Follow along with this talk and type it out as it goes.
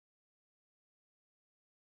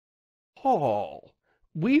Paul,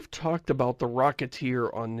 we've talked about the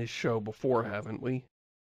Rocketeer on this show before, haven't we?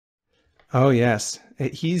 Oh, yes.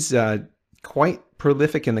 He's quite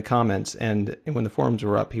prolific in the comments, and when the forums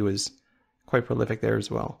were up, he was quite prolific there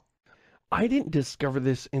as well. I didn't discover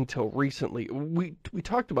this until recently. We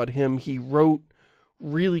talked about him. He wrote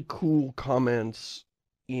really cool comments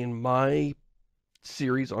in my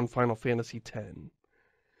series on Final Fantasy X.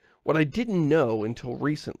 What I didn't know until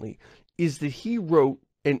recently is that he wrote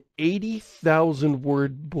an 80,000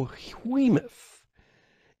 word behemoth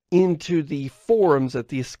into the forums at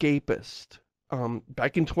The Escapist.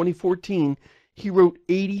 Back in 2014, he wrote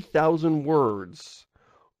 80,000 words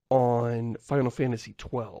on Final Fantasy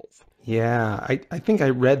XII. Yeah, I think I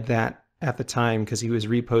read that at the time because he was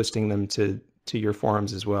reposting them to your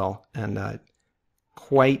forums as well, and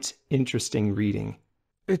quite interesting reading.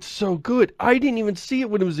 It's so good. I didn't even see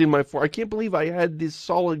it when it was in my forum. I can't believe I had this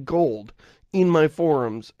solid gold in my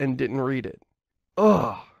forums and didn't read it.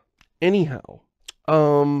 Ugh. Anyhow,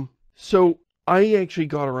 so I actually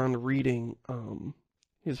got around to reading,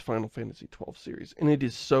 his Final Fantasy XII series, and it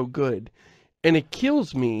is so good. And it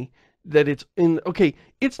kills me that it's in, okay,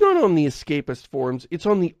 it's not on the Escapist forums, it's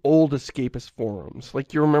on the old Escapist forums.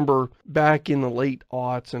 Like, you remember back in the late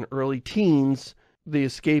aughts and early teens, the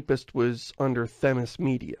Escapist was under Themis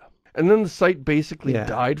Media. And then the site basically Yeah.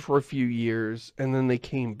 died for a few years, and then they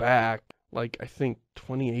came back, like, I think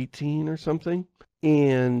 2018 or something,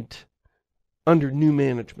 and under new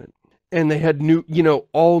management. And they had new,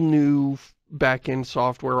 all new back-end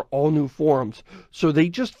software, all new forums. So they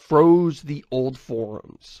just froze the old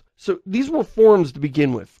forums. So these were forums to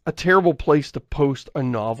begin with. A terrible place to post a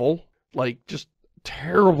novel. Like, just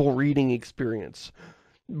terrible reading experience.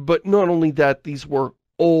 But not only that, these were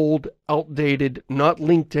old, outdated, not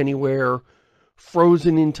linked anywhere,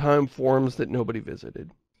 frozen in time forums that nobody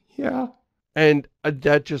visited. Yeah. And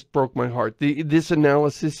that just broke my heart. This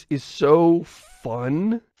analysis is so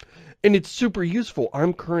fun. And it's super useful.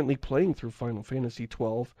 I'm currently playing through Final Fantasy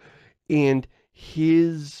XII, and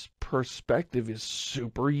his perspective is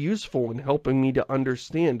super useful in helping me to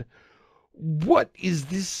understand what is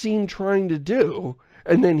this scene trying to do?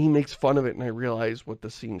 And then he makes fun of it, and I realize what the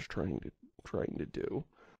scene's trying to do.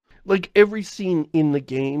 Like, every scene in the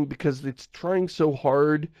game, because it's trying so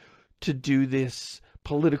hard to do this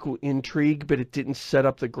political intrigue, but it didn't set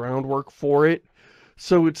up the groundwork for it.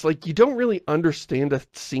 So it's like, you don't really understand a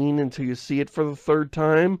scene until you see it for the third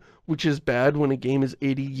time, which is bad when a game is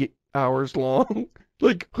 80 hours long.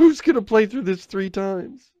 Like, who's gonna play through this 3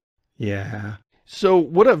 times? Yeah. So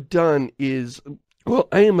what I've done is, well,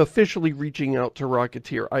 I am officially reaching out to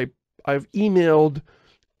Rocketeer. I've emailed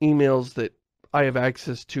emails that I have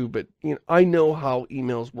access to, but I know how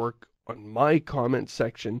emails work on my comment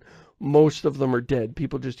section. Most of them are dead.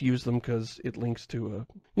 People just use them because it links to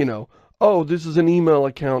a, oh, this is an email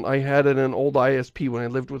account I had in an old ISP when I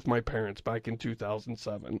lived with my parents back in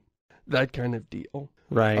 2007. That kind of deal.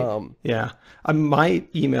 Right. Yeah. My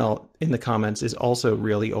email in the comments is also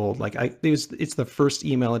really old. Like it's the first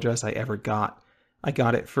email address I ever got. I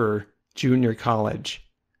got it for junior college.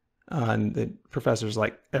 And the professor's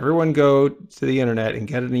like, everyone go to the internet and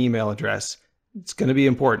get an email address. It's going to be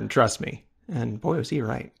important. Trust me. And boy, was he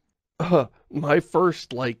right. My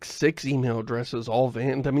first, like, 6 email addresses all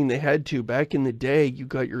vanned. I mean, they had to. Back in the day, you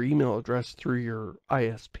got your email address through your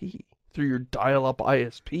ISP, through your dial-up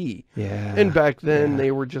ISP. And Yeah. back then, Yeah.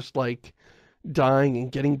 they were just, like, dying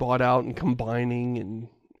and getting bought out and combining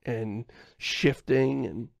and shifting.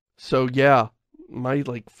 And so, yeah, my,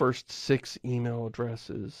 like, first 6 email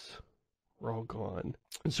addresses were all gone.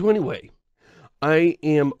 So anyway, I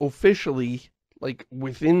am officially, like,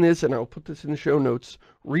 within this, and I'll put this in the show notes,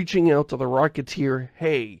 reaching out to the Rocketeer,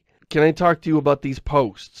 hey, can I talk to you about these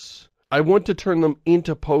posts? I want to turn them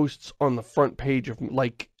into posts on the front page of,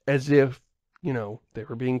 like, as if, they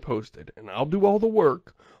were being posted. And I'll do all the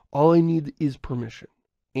work. All I need is permission.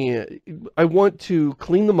 And I want to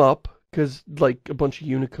clean them up, because, like, a bunch of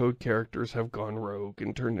Unicode characters have gone rogue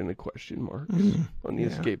and turned into question marks on the Yeah.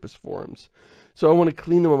 Escapist forums. So I want to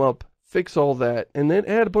clean them up, fix all that, and then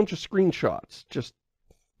add a bunch of screenshots, just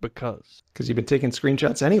because. Because you've been taking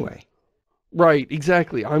screenshots anyway. Right,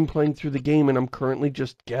 exactly. I'm playing through the game, and I'm currently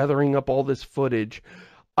just gathering up all this footage.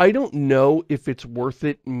 I don't know if it's worth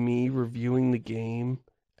it, me reviewing the game,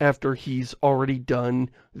 after he's already done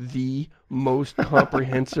the most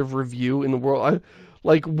comprehensive review in the world.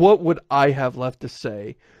 Like, what would I have left to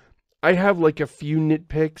say? I have, like, a few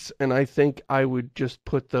nitpicks, and I think I would just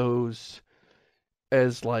put those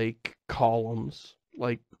as, like, columns,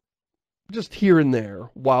 like, just here and there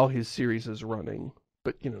while his series is running,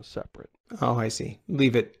 but, separate. Oh, I see.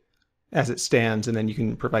 Leave it as it stands, and then you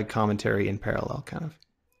can provide commentary in parallel, kind of.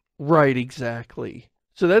 Right, exactly.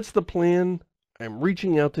 So that's the plan. I'm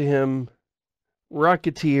reaching out to him.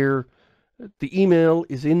 Rocketeer. The email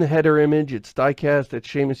is in the header image. It's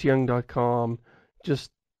diecast@ShamusYoung.com.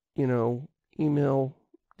 Just, you know, email.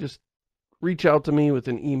 Just reach out to me with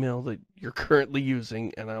an email that you're currently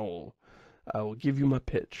using, and I will give you my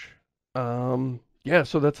pitch. Yeah,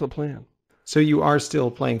 so that's the plan. So you are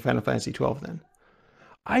still playing Final Fantasy XII then?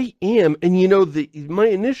 I am, and you know, my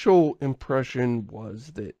initial impression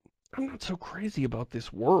was that I'm not so crazy about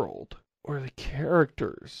this world or the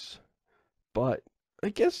characters, but I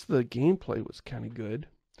guess the gameplay was kind of good.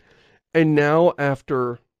 And now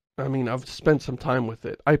after, I mean, I've spent some time with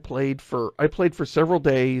it. I played for several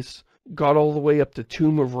days, got all the way up to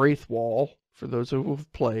Tomb of Wraithwall, for those who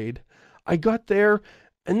have played. I got there,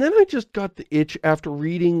 and then I just got the itch after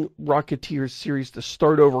reading Rocketeer's series to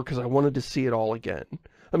start over because I wanted to see it all again.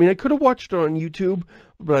 I mean, I could have watched it on YouTube,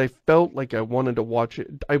 but I felt like I wanted to watch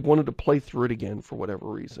it. I wanted to play through it again for whatever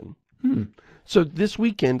reason. So this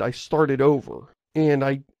weekend I started over, and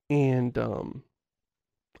I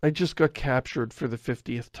just got captured for the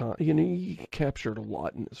 50th time. You know, you get captured a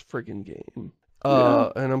lot in this friggin' game.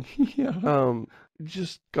 Yeah. And I'm Yeah.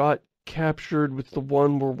 just got captured with the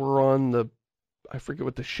one where we're on the, I forget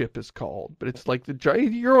what the ship is called, but it's like the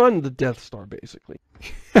giant, you're on the Death Star basically.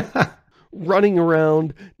 Running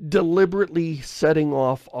around, deliberately setting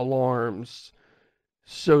off alarms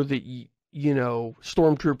so that, you know,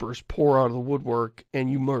 stormtroopers pour out of the woodwork and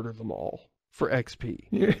you murder them all for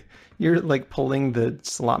XP. You're like pulling the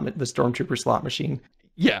stormtrooper slot machine.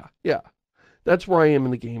 Yeah, yeah. That's where I am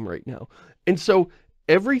in the game right now. And so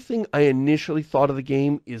everything I initially thought of the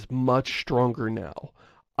game is much stronger now.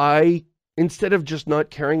 Instead of just not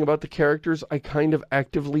caring about the characters, I kind of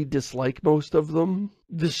actively dislike most of them.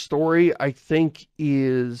 The story, I think,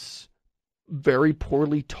 is very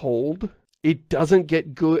poorly told. It doesn't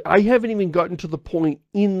get good. I haven't even gotten to the point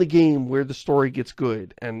in the game where the story gets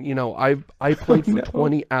good. And, you know, I played for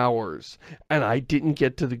 20 hours, and I didn't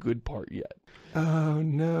get to the good part yet. Oh,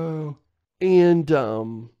 no. And,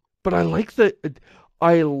 but I like the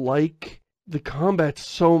combat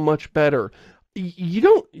so much better.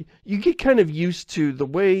 You get kind of used to the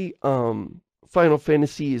way, Final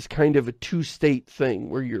Fantasy is kind of a two-state thing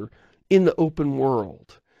where you're in the open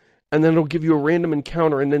world and then it'll give you a random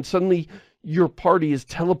encounter and then suddenly your party is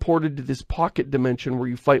teleported to this pocket dimension where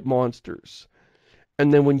you fight monsters.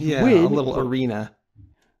 And then when you win... a little arena.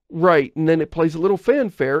 Right, and then it plays a little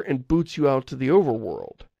fanfare and boots you out to the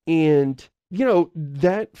overworld. And, you know,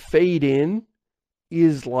 that fade in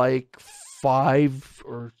is like 5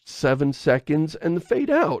 or 7 seconds, and the fade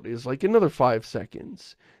out is like another 5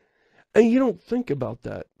 seconds. And you don't think about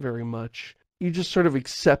that very much. You just sort of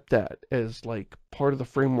accept that as like part of the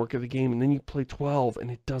framework of the game, and then you play 12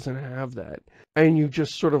 and it doesn't have that. And you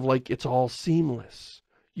just sort of like, it's all seamless.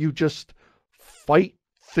 You just fight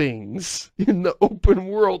things in the open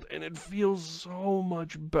world and it feels so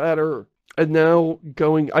much better. And now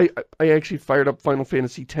I actually fired up Final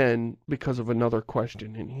Fantasy X because of another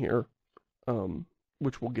question in here,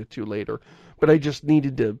 which we'll get to later. But I just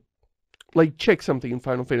needed to like check something in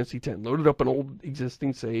Final Fantasy X, loaded up an old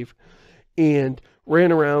existing save, and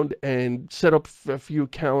ran around and set up a few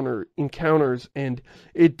encounters, and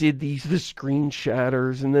it did the screen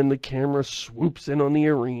shatters, and then the camera swoops in on the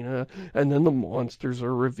arena, and then the monsters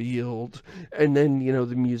are revealed, and then, you know,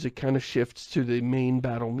 the music kind of shifts to the main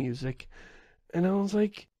battle music. And I was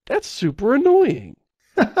like, that's super annoying.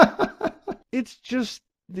 It's just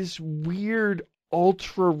this weird,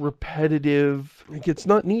 ultra repetitive, like it's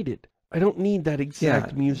not needed. I don't need that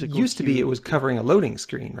exact music. It used to be it was covering a loading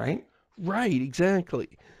screen, right? Right, exactly.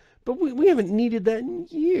 But we haven't needed that in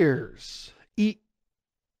years.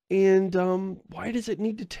 And why does it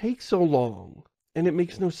need to take so long? And it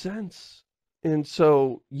makes no sense. And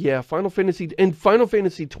so, yeah, Final Fantasy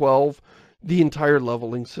XII, the entire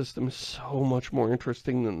leveling system is so much more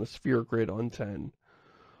interesting than the Sphere Grid on 10.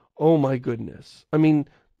 Oh my goodness. I mean,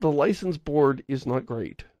 the license board is not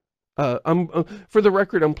great. For the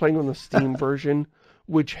record, I'm playing on the Steam version,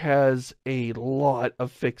 which has a lot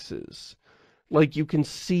of fixes. Like, you can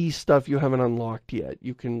see stuff you haven't unlocked yet.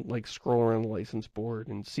 You can, like, scroll around the license board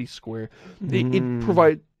and see square.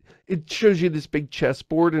 It shows you this big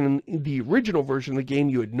chessboard, and in the original version of the game,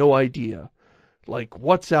 you had no idea. Like,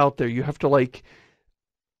 what's out there? You have to, like...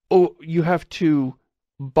 Oh, you have to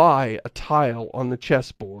buy a tile on the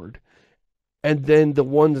chessboard, and then the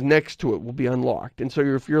ones next to it will be unlocked. And so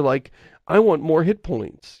if you're like, I want more hit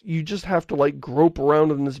points, you just have to like grope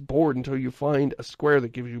around on this board until you find a square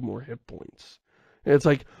that gives you more hit points. And it's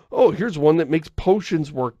like, oh, here's one that makes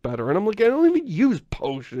potions work better. And I'm like, I don't even use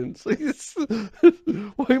potions.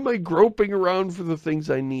 Why am I groping around for the things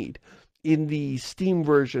I need? In the Steam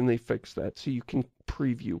version, they fixed that, so you can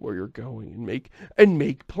preview where you're going and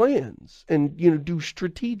make plans and, you know, do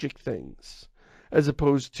strategic things as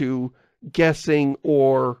opposed to guessing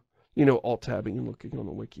or, you know, alt-tabbing and looking on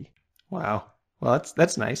the wiki. Wow. Well,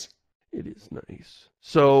 that's nice. It is nice.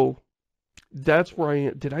 So that's where I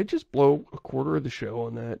am. Did I just blow a quarter of the show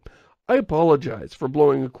on that? I apologize for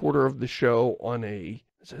blowing a quarter of the show on a...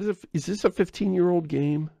 Is this a 15-year-old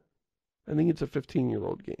game? I think it's a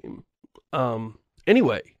 15-year-old game.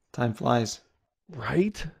 Anyway. Time flies.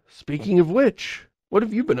 Right? Speaking of which, what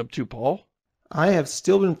have you been up to, Paul? I have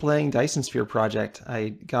still been playing Dyson Sphere Project. I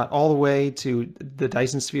got all the way to the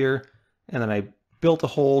Dyson Sphere, and then I built a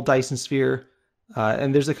whole Dyson Sphere.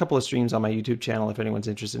 And there's a couple of streams on my YouTube channel if anyone's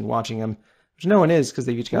interested in watching them, which no one is because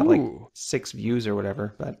they've each got like 6 views or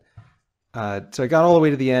whatever. But so I got all the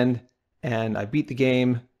way to the end, and I beat the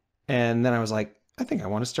game, and then I was like, I think I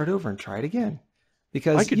want to start over and try it again.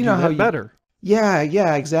 Because I could do that better. Yeah,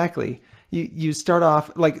 exactly. You start off,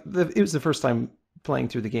 like, it was the first time playing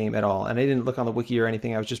through the game at all, and I didn't look on the wiki or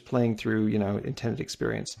anything. I was just playing through, you know, intended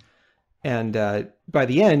experience. And by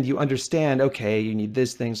the end, you understand, okay, you need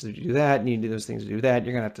these things to do that, and you need those things to do that.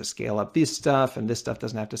 You're going to have to scale up this stuff, and this stuff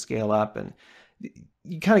doesn't have to scale up. And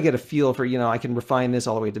you kind of get a feel for, you know, I can refine this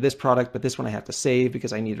all the way to this product, but this one I have to save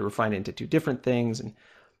because I need to refine it into 2 different things and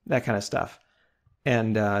that kind of stuff.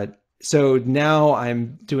 And so now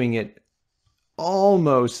I'm doing it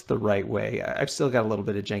almost the right way. I've still got a little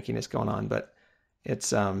bit of jankiness going on, but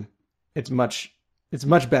it's much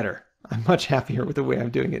better. I'm much happier with the way I'm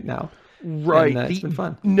doing it now. Right. And, it's been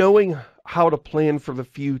fun. Knowing how to plan for the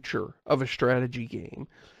future of a strategy game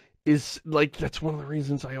is like, that's one of the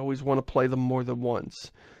reasons I always want to play them more than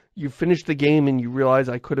once. You finish the game and you realize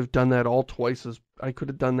I could have done that all twice as I could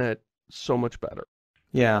have done that so much better.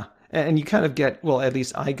 Yeah. And you kind of get, well, at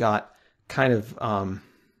least I got kind of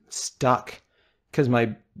stuck because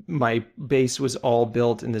my base was all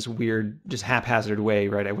built in this weird, just haphazard way,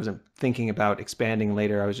 right? I wasn't thinking about expanding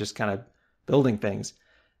later. I was just kind of building things.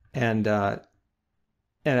 And I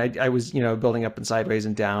was, you know, building up and sideways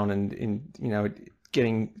and down and you know,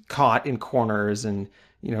 getting caught in corners and,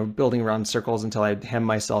 you know, building around circles until I'd hem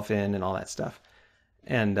myself in and all that stuff.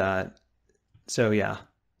 And so, yeah,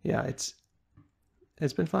 it's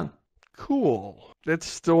been fun. Cool. That's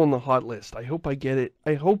still on the hot list. I hope I get it.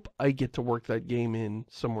 I hope I get to work that game in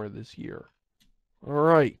somewhere this year. All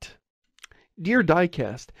right. Dear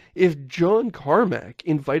Diecast, if John Carmack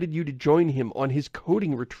invited you to join him on his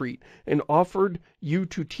coding retreat and offered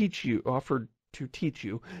to teach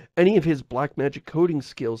you any of his black magic coding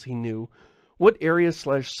skills he knew, what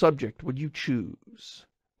area/subject would you choose?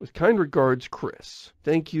 With kind regards, Chris.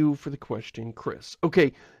 Thank you for the question, Chris.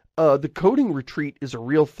 Okay, the coding retreat is a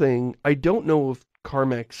real thing. I don't know if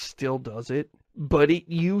Carmack still does it, but it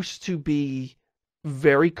used to be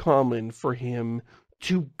very common for him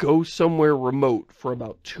to go somewhere remote for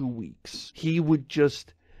about 2 weeks. He would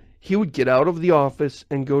get out of the office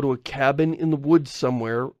and go to a cabin in the woods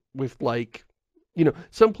somewhere with, like, you know,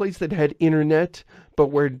 someplace that had internet, but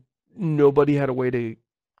where nobody had a way to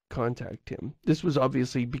contact him. This was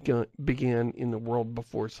obviously began in the world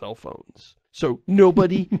before cell phones. So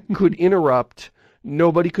nobody could interrupt.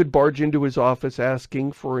 Nobody could barge into his office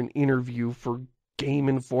asking for an interview for Game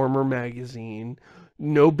Informer magazine.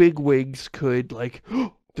 No big wigs could, like,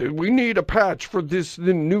 oh, we need a patch for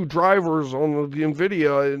the new drivers on the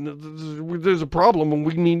NVIDIA, and there's a problem and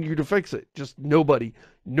we need you to fix it. Just nobody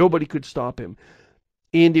could stop him.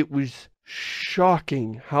 And it was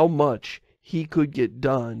shocking how much he could get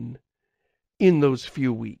done in those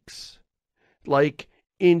few weeks. Like,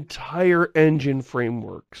 entire engine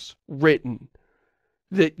frameworks written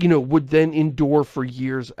that, you know, would then endure for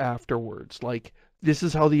years afterwards. Like, this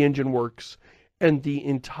is how the engine works, and the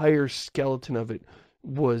entire skeleton of it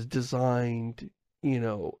was designed, you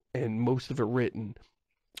know, and most of it written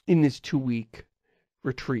in this 2-week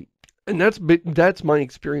retreat. And that's my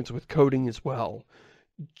experience with coding as well.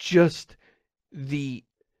 Just the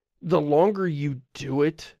longer you do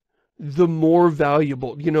it, the more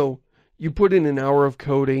valuable, you know, you put in an hour of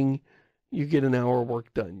coding, you get an hour of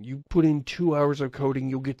work done. You put in 2 hours of coding,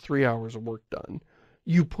 you'll get 3 hours of work done.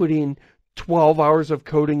 You put in 12 hours of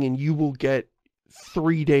coding and you will get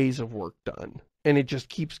 3 days of work done. And it just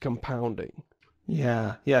keeps compounding.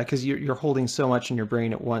 Yeah, because you're holding so much in your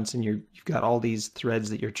brain at once, and you've got all these threads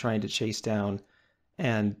that you're trying to chase down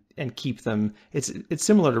and keep them. It's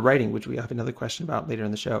similar to writing, which we have another question about later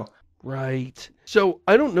in the show. Right. So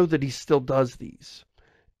I don't know that he still does these.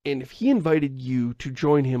 And if he invited you to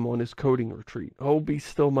join him on his coding retreat, oh, be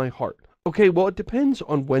still my heart. Okay, well, it depends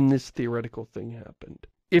on when this theoretical thing happened.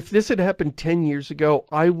 If this had happened 10 years ago,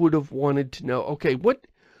 I would have wanted to know, okay,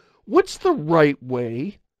 what's the right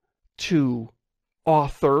way to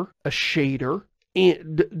author a shader?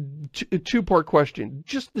 And a two-part question,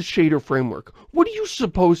 just the shader framework. What are you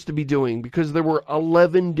supposed to be doing? Because there were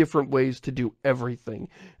 11 different ways to do everything,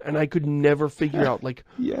 and I could never figure out, like,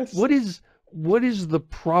 Yes. what is the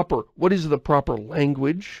proper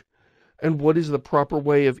language, and what is the proper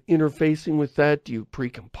way of interfacing with that? Do you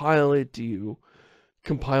pre-compile it? Do you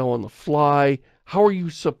compile on the fly? How are you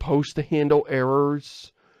supposed to handle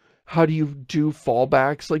errors? How do you do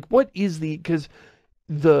fallbacks? Like, what is because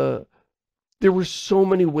there were so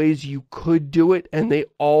many ways you could do it, and they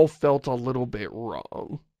all felt a little bit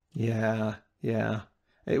wrong. Yeah, yeah.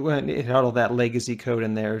 It had all that legacy code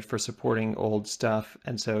in there for supporting old stuff,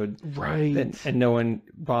 and so Right. and no one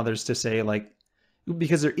bothers to say, like,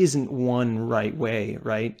 because there isn't one right way,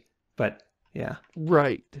 right? But yeah.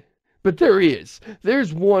 Right. But there is.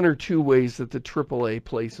 There's one or two ways that the AAA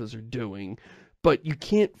places are doing, but you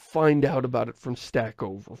can't find out about it from Stack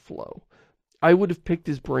Overflow. I would have picked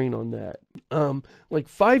his brain on that. Like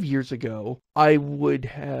 5 years ago, I would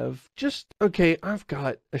have just, okay, I've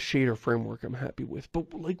got a shader framework I'm happy with,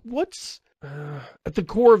 but like what's at the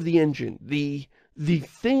core of the engine, the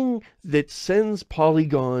thing that sends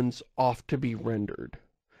polygons off to be rendered.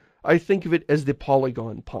 I think of it as the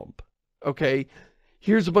polygon pump. Okay,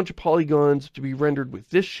 here's a bunch of polygons to be rendered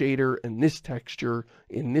with this shader and this texture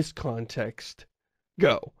in this context.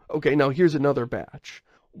 Go. Okay, now here's another batch.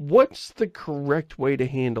 What's the correct way to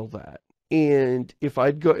handle that? And if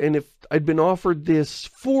I'd been offered this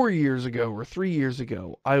 4 years ago or 3 years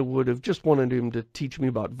ago, I would have just wanted him to teach me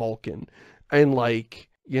about Vulkan. And like,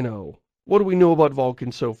 you know, what do we know about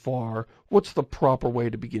Vulkan so far? What's the proper way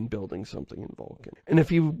to begin building something in Vulkan? And if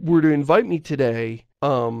he were to invite me today,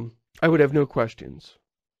 I would have no questions.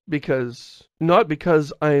 Not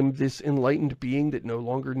because I'm this enlightened being that no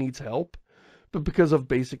longer needs help, but because I've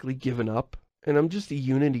basically given up. And I'm just a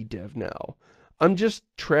Unity dev now. I'm just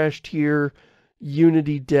trashed here,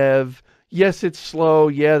 Unity dev. Yes, it's slow.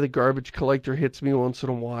 Yeah, the garbage collector hits me once in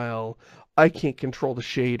a while. I can't control the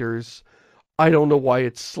shaders. I don't know why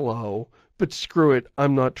it's slow. But screw it,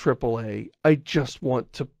 I'm not AAA. I just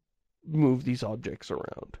want to move these objects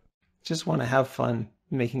around. Just want to have fun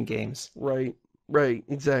making games. Right,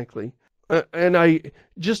 exactly. And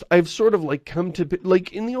I've sort of like come to,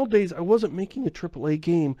 like in the old days, I wasn't making a AAA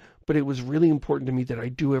game, but it was really important to me that I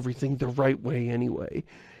do everything the right way anyway.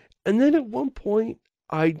 And then at one point,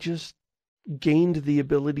 I just gained the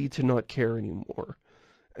ability to not care anymore.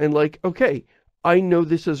 And like, okay, I know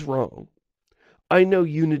this is wrong. I know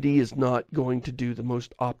Unity is not going to do the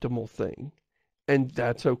most optimal thing. And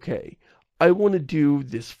that's okay. I want to do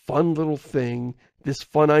this fun little thing, this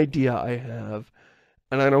fun idea I have,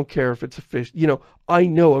 and I don't care if it's a fish. You know, I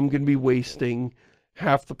know I'm going to be wasting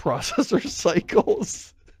half the processor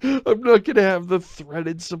cycles. I'm not going to have the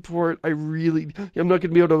threaded support. I'm not going to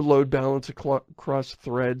be able to load balance across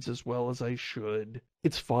threads as well as I should.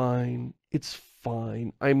 It's fine. It's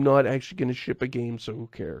fine. I'm not actually going to ship a game, so who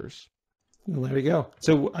cares? Well, there we go.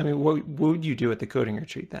 So, I mean, what would you do at the coding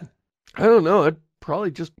retreat then? I don't know. I'd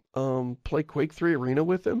probably just play Quake 3 Arena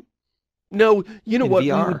with him. No, you know In what?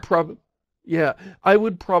 VR. We would probably... Yeah, I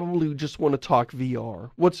would probably just want to talk VR.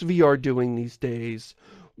 What's VR doing these days?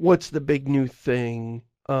 What's the big new thing?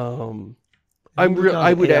 I would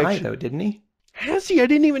AI, actually though, didn't he? Has he? I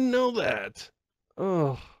didn't even know that.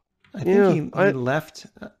 Oh, I think he left.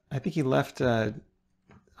 I think he left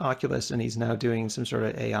Oculus, and he's now doing some sort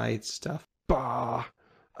of AI stuff. bah.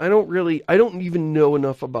 I don't even know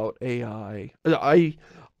enough about AI.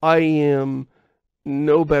 I am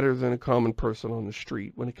no better than a common person on the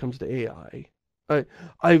street when it comes to AI.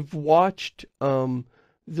 I've watched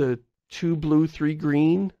the 2 Blue 3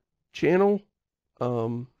 Green channel.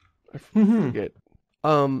 I forget.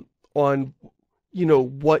 On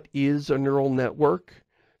what is a neural network.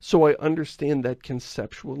 So I understand that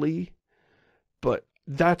conceptually, but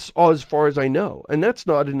that's all as far as I know. And that's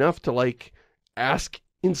not enough to like ask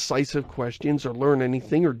incisive questions or learn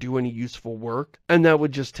anything or do any useful work. And that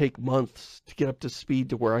would just take months to get up to speed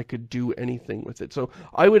to where I could do anything with it. So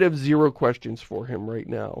I would have 0 questions for him right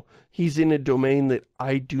now. He's in a domain that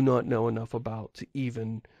I do not know enough about to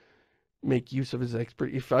even make use of his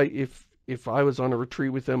expert. If I was on a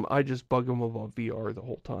retreat with him, I'd just bug him about VR the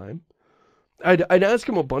whole time. I'd ask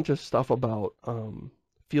him a bunch of stuff about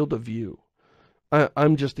field of view.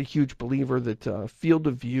 I'm just a huge believer that field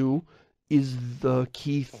of view is the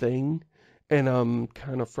key thing, and I'm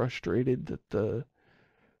kind of frustrated that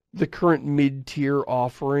The current mid-tier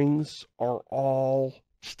offerings are all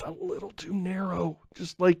just a little too narrow.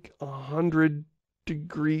 Just like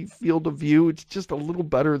 100-degree field of view. It's just a little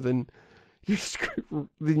better than your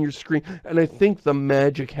screen. And I think the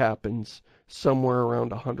magic happens somewhere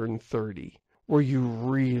around 130, where you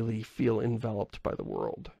really feel enveloped by the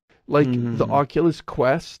world. Like the Oculus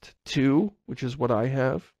Quest 2, which is what I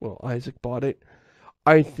have. Well, Isaac bought it.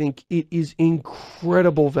 I think it is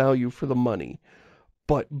incredible value for the money.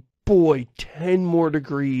 But boy, 10 more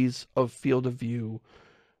degrees of field of view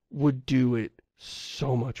would do it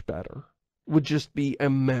so much better. Would just be a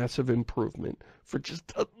massive improvement for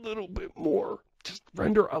just a little bit more. Just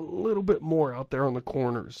render a little bit more out there on the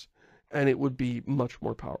corners, and it would be much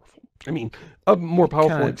more powerful. I mean, a more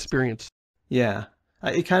powerful experience. Yeah.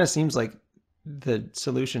 It kind of seems like the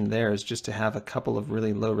solution there is just to have a couple of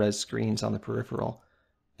really low-res screens on the peripheral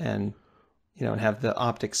and, you know, and have the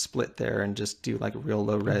optics split there and just do like real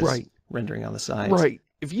low-res rendering on the sides. Right.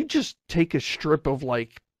 If you just take a strip of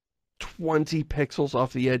like 20 pixels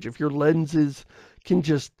off the edge, if your lenses can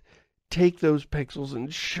just take those pixels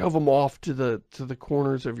and shove them off to the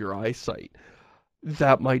corners of your eyesight,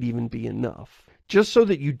 that might even be enough. Just so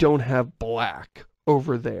that you don't have black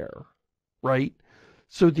over there, right?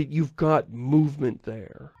 So that you've got movement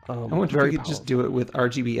there. I wonder if you could just do it with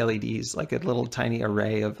RGB LEDs, like a little tiny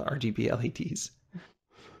array of RGB LEDs.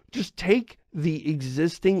 Just take the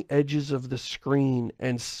existing edges of the screen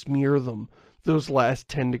and smear them those last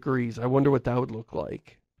 10 degrees. I wonder what that would look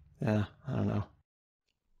like. Yeah, I don't know.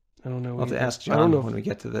 We'll have to ask John when we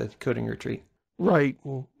get to the coding retreat. Right.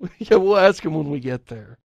 Well, yeah, we'll ask him when we get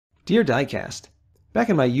there. Dear Diecast, back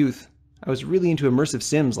in my youth, I was really into immersive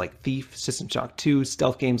sims like Thief, System Shock 2,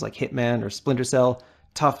 stealth games like Hitman or Splinter Cell,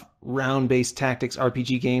 tough round-based tactics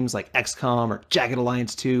RPG games like XCOM or Jagged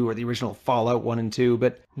Alliance 2 or the original Fallout 1 and 2,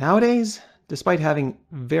 but nowadays, despite having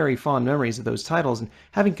very fond memories of those titles and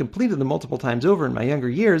having completed them multiple times over in my younger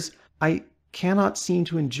years, I cannot seem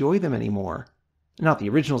to enjoy them anymore. Not the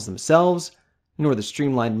originals themselves, nor the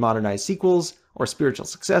streamlined modernized sequels, or spiritual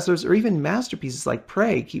successors, or even masterpieces like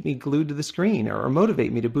Prey keep me glued to the screen or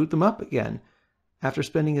motivate me to boot them up again after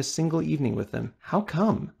spending a single evening with them. How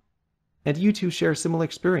come? And you two share similar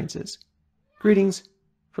experiences. Greetings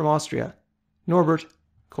from Austria. Norbert,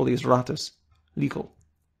 Colius Ratus, Legal.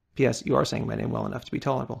 P.S. You are saying my name well enough to be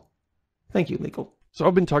tolerable. Thank you, Legal. So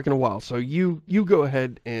I've been talking a while, so you go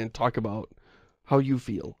ahead and talk about how you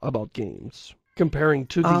feel about games, comparing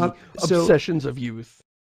to the obsessions of youth.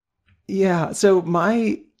 Yeah, so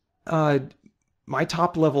my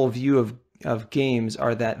top level view of games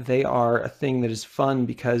are that they are a thing that is fun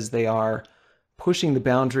because they are pushing the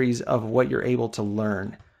boundaries of what you're able to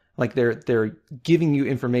learn. Like they're giving you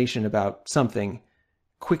information about something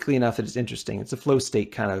quickly enough that it's interesting. It's a flow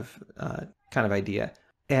state kind of idea.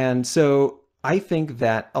 And so I think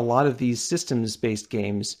that a lot of these systems-based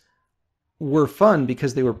games were fun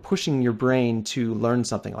because they were pushing your brain to learn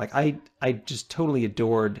something. Like I just totally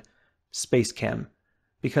adored Space Chem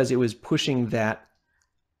because it was pushing that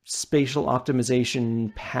spatial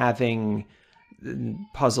optimization, pathing,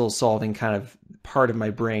 puzzle solving kind of part of my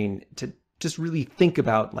brain to just really think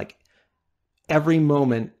about like every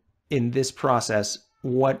moment in this process,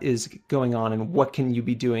 what is going on and what can you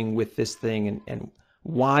be doing with this thing and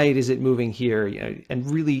why is it moving here, you know,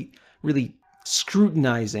 and really, really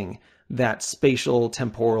scrutinizing that spatial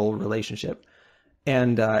temporal relationship.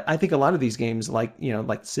 And I think a lot of these games, like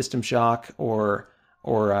System Shock or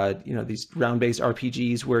these round-based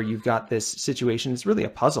RPGs where you've got this situation, it's really a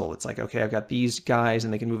puzzle. It's like, okay, I've got these guys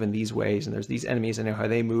and they can move in these ways, and there's these enemies, I know how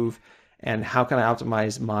they move, and how can I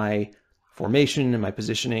optimize my formation and my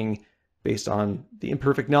positioning based on the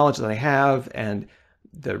imperfect knowledge that I have and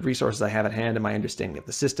the resources I have at hand and my understanding of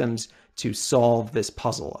the systems to solve this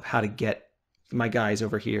puzzle of how to get my guys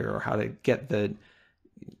over here or how to get the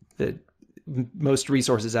most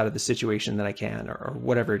resources out of the situation that I can, or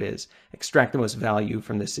whatever it is, extract the most value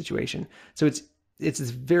from this situation. So it's this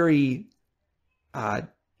very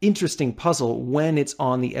interesting puzzle when it's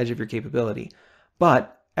on the edge of your capability.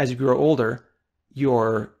 But as you grow older,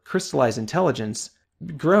 your crystallized intelligence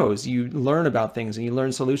grows. You learn about things and you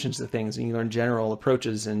learn solutions to things and you learn general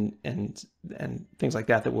approaches and things like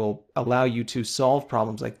that will allow you to solve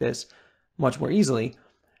problems like this much more easily.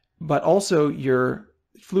 But also your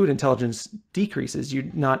fluid intelligence decreases. You're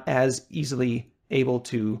not as easily able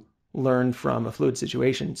to learn from a fluid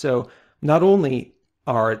situation. So not only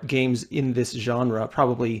are games in this genre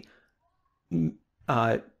probably,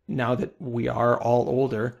 now that we are all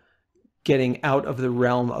older, getting out of the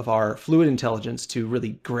realm of our fluid intelligence to really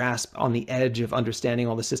grasp on the edge of understanding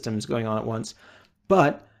all the systems going on at once,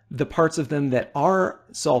 but the parts of them that are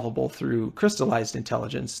solvable through crystallized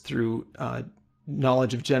intelligence, through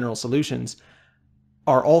knowledge of general solutions,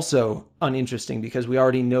 are also uninteresting because we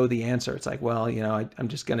already know the answer. It's like, well, you know, I'm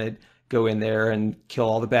just going to go in there and kill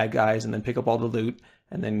all the bad guys and then pick up all the loot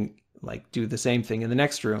and then like do the same thing in the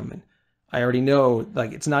next room. And I already know,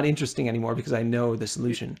 like, it's not interesting anymore because I know the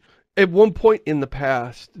solution. At one point in the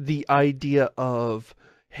past, the idea of,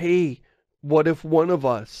 hey, what if one of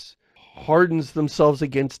us hardens themselves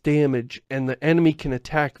against damage and the enemy can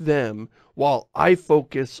attack them while I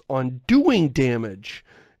focus on doing damage,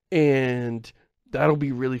 and that'll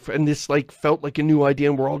be really fun. And this like felt like a new idea,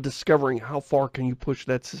 and we're all discovering how far can you push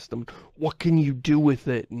that system, what can you do with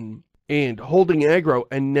it, and holding aggro.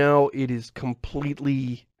 And now it is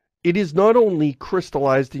completely, it is not only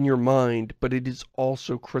crystallized in your mind, but it is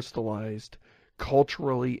also crystallized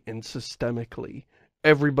culturally and systemically.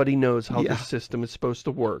 Everybody knows how this system is supposed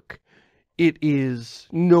to work. It is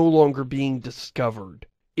no longer being discovered.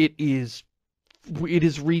 It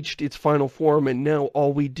has reached its final form, and now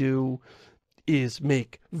all we do is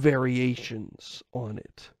make variations on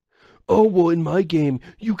it. Oh, well, in my game,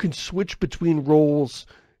 you can switch between roles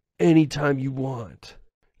anytime you want,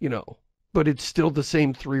 you know, but it's still the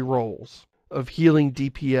same 3 roles of healing,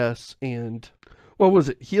 DPS, and, what was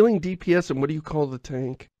it? Healing, DPS, and what do you call the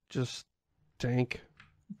tank? Just tank?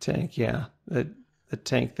 Tank, yeah. The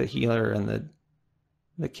tank, the healer, and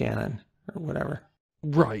the cannon, or whatever.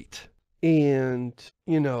 Right. And,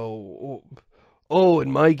 you know, oh, in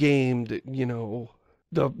my game, you know,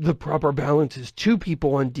 the proper balance is 2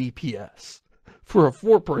 people on DPS for a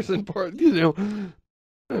 4-person part, you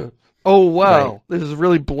know. Oh, wow, right. This is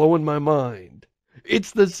really blowing my mind.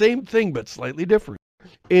 It's the same thing, but slightly different.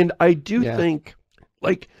 And I do think,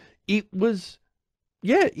 like, it was,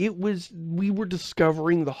 we were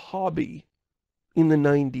discovering the hobby in the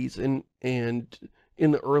 90s and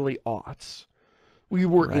in the early aughts. We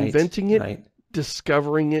were inventing it,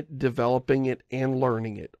 discovering it, developing it, and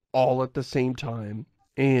learning it all at the same time.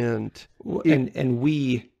 And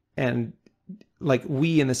we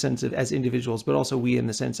in the sense of as individuals, but also we in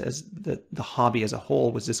the sense as the hobby as a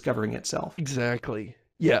whole was discovering itself. Exactly.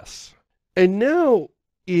 Yes. And now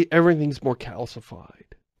everything's more calcified.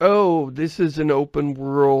 Oh, this is an open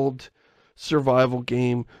world survival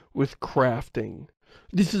game with crafting.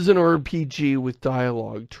 This is an RPG with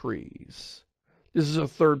dialogue trees. This is a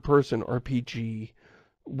third-person RPG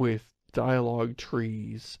with dialogue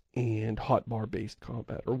trees and hotbar-based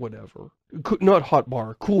combat, or whatever. Not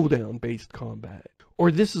hotbar, cooldown-based combat.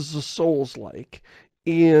 Or this is a Souls-like.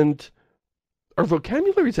 And our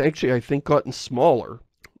vocabulary's actually, I think, gotten smaller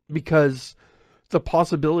because the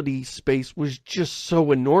possibility space was just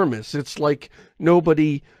so enormous. It's like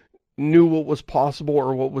nobody knew what was possible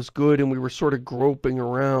or what was good, and we were sort of groping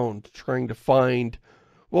around trying to find,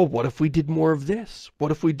 well, what if we did more of this? What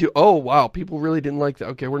if we do, oh, wow, people really didn't like that.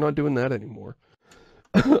 Okay, we're not doing that anymore.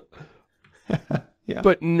 Yeah.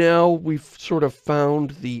 But now we've sort of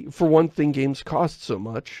found for one thing, games cost so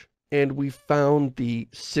much, and we found the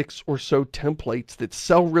 6 or so templates that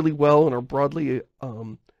sell really well and are broadly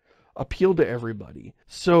appeal to everybody.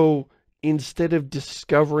 So instead of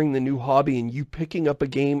discovering the new hobby and you picking up a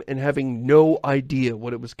game and having no idea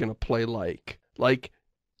what it was going to play like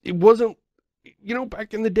it wasn't, you know,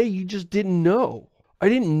 back in the day, you just didn't know. I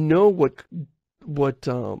didn't know what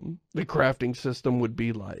the crafting system would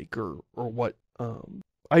be like, or what,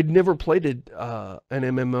 I'd never played an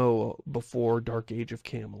MMO before Dark Age of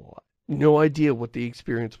Camelot. No idea what the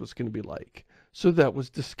experience was going to be like. So that was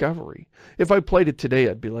discovery. If I played it today,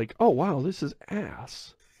 I'd be like, oh wow, this is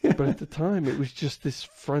ass. But at the time, it was just this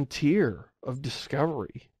frontier of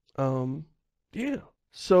discovery. Yeah.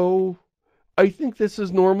 So I think this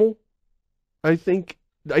is normal. I think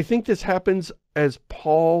this happens, as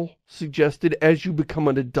Paul suggested, as you become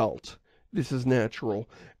an adult. This is natural.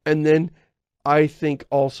 And then I think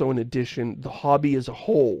also, in addition, the hobby as a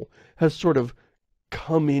whole has sort of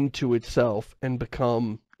come into itself and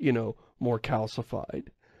become, you know, more calcified.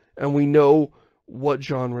 And we know what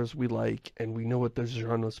genres we like, and we know what those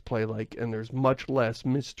genres play like, and there's much less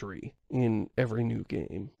mystery in every new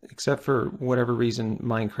game. Except for whatever reason,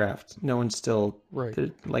 Minecraft. No one's still, right.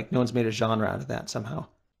 Like, no one's made a genre out of that somehow.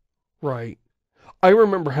 Right. I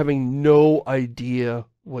remember having no idea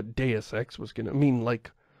what Deus Ex was gonna, I mean,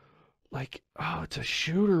 like, oh, it's a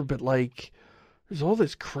shooter, but like, there's all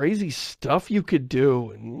this crazy stuff you could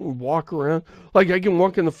do and walk around. Like, I can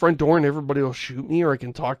walk in the front door and everybody will shoot me, or I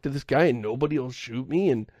can talk to this guy and nobody will shoot me.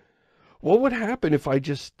 And what would happen if I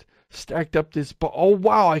just stacked up this, oh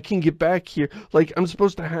wow, I can get back here. Like, I'm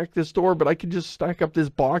supposed to hack this door, but I can just stack up this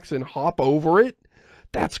box and hop over it?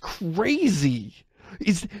 That's crazy.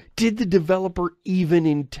 Did the developer even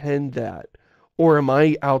intend that? Or am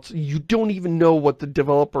I out? You don't even know what the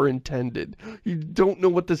developer intended. You don't know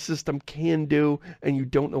what the system can do, and you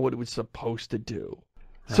don't know what it was supposed to do.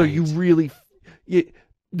 So you Right. really,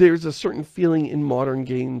 there's a certain feeling in modern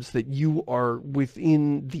games that you are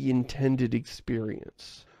within the intended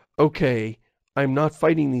experience. Okay, I'm not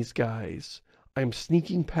fighting these guys. I'm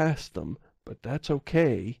sneaking past them, but that's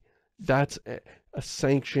okay. That's a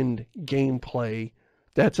sanctioned gameplay.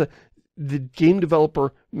 The game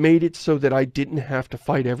developer made it so that I didn't have to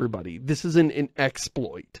fight everybody. This isn't an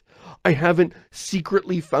exploit. I haven't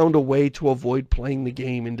secretly found a way to avoid playing the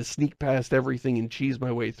game and to sneak past everything and cheese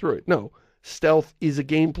my way through it. No, stealth is a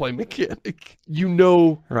gameplay mechanic. You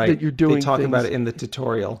know that Right. you're They doing talk about things it in the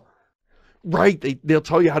tutorial. right. They'll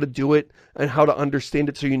tell you how to do it and how to understand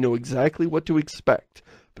it so you know exactly what to expect.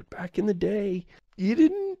 But back in the day, you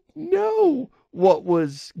didn't know what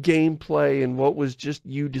was gameplay and what was just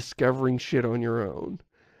you discovering shit on your own.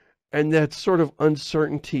 And that sort of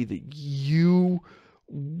uncertainty that you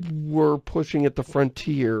were pushing at the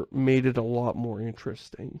frontier made it a lot more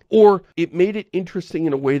interesting. Or it made it interesting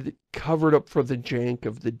in a way that covered up for the jank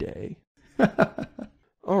of the day.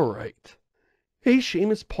 All right. Hey,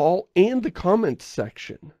 Seamus, Paul, and the comments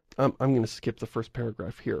section. I'm going to skip the first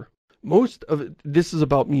paragraph here. Most of it, this is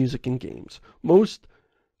about music in games. Most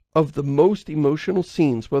of the most emotional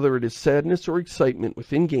scenes, whether it is sadness or excitement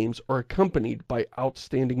within games, are accompanied by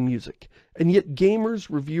outstanding music. And yet gamers,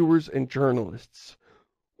 reviewers, and journalists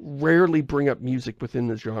rarely bring up music within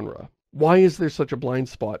the genre. Why is there such a blind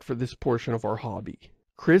spot for this portion of our hobby?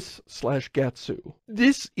 Chris/Gatsu.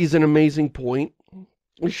 This is an amazing point.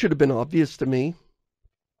 It should have been obvious to me.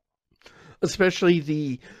 Especially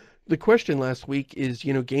the question last week is,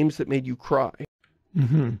 you know, games that made you cry.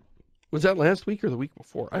 Mm-hmm. Was that last week or the week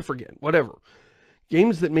before? I forget. Whatever.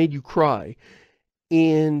 Games that made you cry.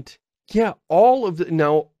 And yeah, all of the...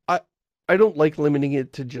 Now, I don't like limiting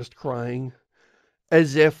it to just crying.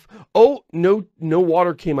 As if, oh, no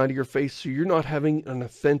water came out of your face, so you're not having an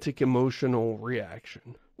authentic emotional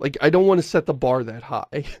reaction. Like, I don't want to set the bar that high.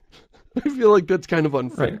 I feel like that's kind of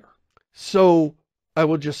unfair. Right. So, I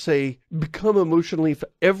will just say, become emotionally...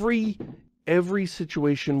 Every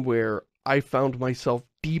situation where I found myself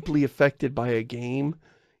deeply affected by a game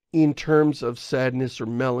in terms of sadness or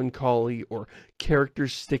melancholy or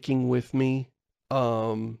characters sticking with me,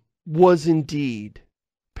 was indeed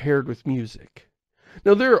paired with music.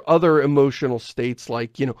 Now, there are other emotional states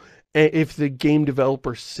like, you know, if the game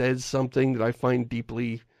developer says something that I find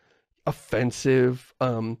deeply offensive.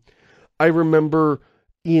 I remember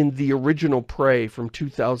in the original Prey from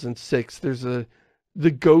 2006, there's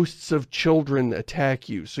the ghosts of children attack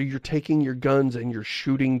you. So you're taking your guns and you're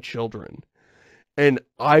shooting children. And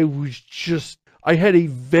I had a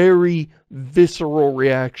very visceral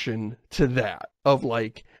reaction to that of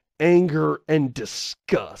like anger and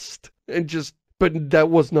disgust and just, but that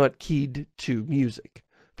was not keyed to music.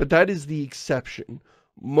 But that is the exception.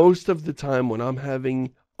 Most of the time when I'm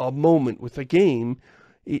having a moment with a game,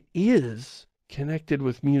 it is connected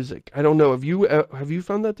with music. I don't know. Have you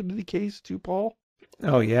found that to be the case too, Paul?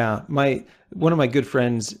 Oh yeah, one of my good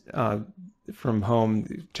friends from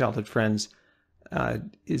home, childhood friends,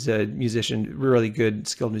 is a musician, really good,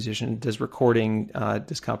 skilled musician. Does recording,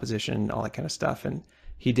 does composition, all that kind of stuff, and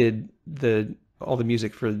he did all the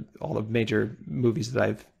music for all the major movies that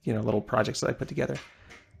I've, little projects that I put together.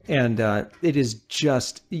 And it is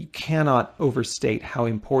just, you cannot overstate how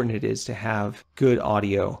important it is to have good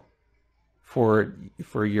audio for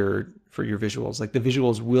your visuals. Like the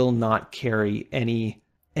visuals will not carry any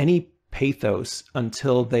pathos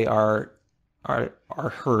until they are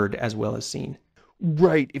heard as well as seen.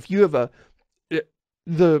 Right. If you have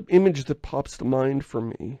the image that pops to mind for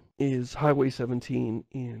me is Highway 17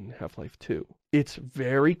 in Half-Life 2. It's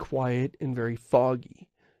very quiet and very foggy.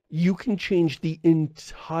 You can change the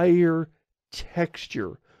entire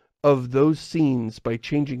texture of those scenes by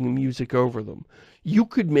changing the music over them. You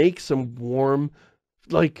could make some warm,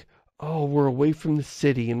 like, oh, we're away from the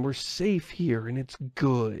city and we're safe here and it's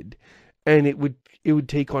good. And it would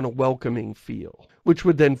take on a welcoming feel, which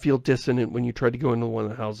would then feel dissonant when you tried to go into one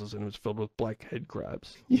of the houses and it was filled with black head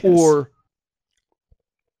crabs. Yes.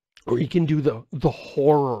 Or you can do the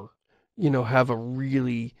horror, have a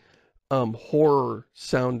really horror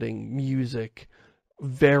sounding music,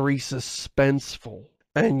 very suspenseful.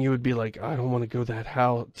 And you would be like, I don't want to go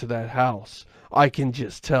to that house. I can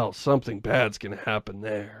just tell something bad's going to happen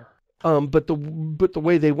there. But the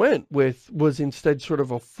way they went was instead sort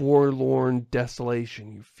of a forlorn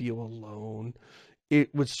desolation. You feel alone.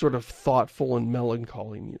 It was sort of thoughtful and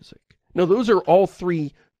melancholy music. Now, those are all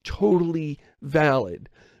three totally valid.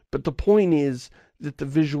 But the point is that the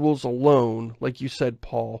visuals alone, like you said,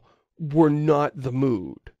 Paul, were not the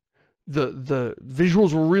mood. The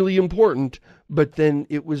visuals were really important, but then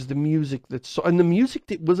it was the music and the music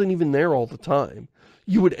that wasn't even there all the time.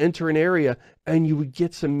 You would enter an area and you would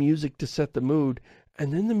get some music to set the mood,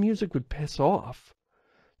 and then the music would piss off.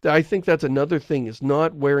 I think that's another thing, is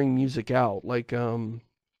not wearing music out. Like,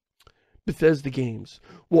 Bethesda games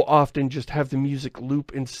will often just have the music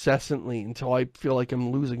loop incessantly until I feel like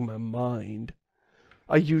I'm losing my mind.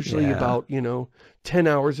 I usually about, 10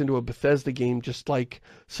 hours into a Bethesda game just like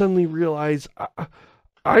suddenly realize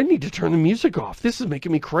I need to turn the music off. This is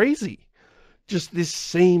making me crazy. Just this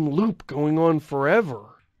same loop going on forever.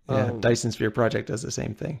 Yeah, Dyson Sphere Project does the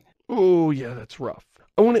same thing. Oh yeah, that's rough.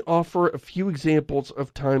 I want to offer a few examples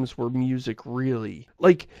of times where music really,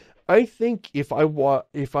 like, I think if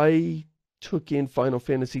I took in Final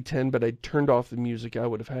Fantasy X, but I turned off the music, I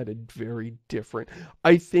would have had a very different...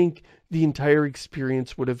 I think the entire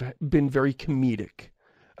experience would have been very comedic,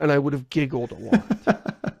 and I would have giggled a lot.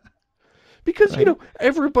 Because, right.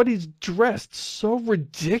 everybody's dressed so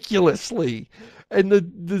ridiculously, and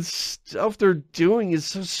the stuff they're doing is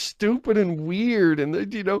so stupid and weird, and,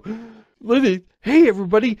 hey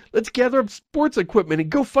everybody, let's gather up sports equipment and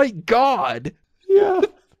go fight God! Yeah.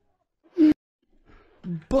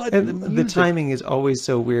 But and the timing is always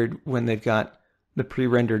so weird when they've got the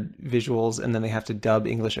pre-rendered visuals and then they have to dub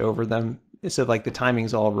English over them. So like the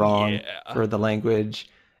timing's all wrong for the language.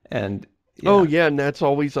 And oh yeah, and that's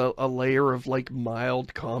always a layer of like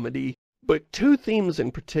mild comedy. But two themes in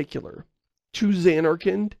particular, Choose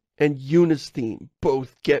Anarchind and Yuna's theme,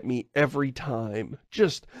 both get me every time.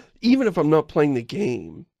 Just, even if I'm not playing the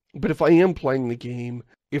game, but if I am playing the game,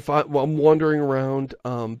 while I'm wandering around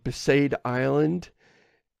Besaid Island,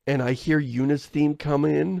 and I hear Yuna's theme come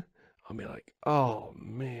in, I'll be like, oh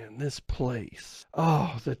man, this place.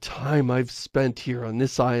 Oh, the time I've spent here on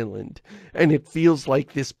this island. And it feels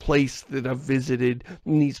like this place that I've visited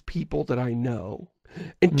and these people that I know.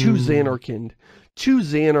 And Choose Anarchind.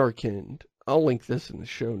 Choose Anarchind. I'll link this in the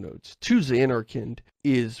show notes. Choose Anarchind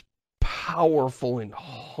is powerful and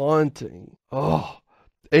haunting. Oh,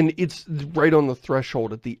 and it's right on the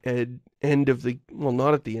threshold at the end of the... Well,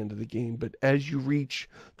 not at the end of the game, but as you reach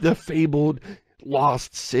the fabled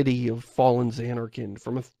lost city of fallen Zanarkand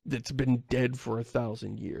that's been dead for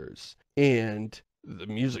 1,000 years. And the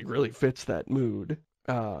music really fits that mood.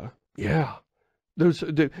 Yeah.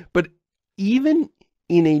 But even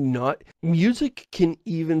in a not... Music can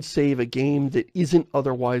even save a game that isn't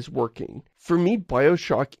otherwise working. For me,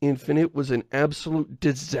 BioShock Infinite was an absolute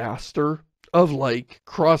disaster of like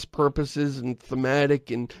cross purposes and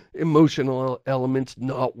thematic and emotional elements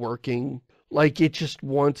not working. Like it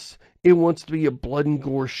wants to be a blood and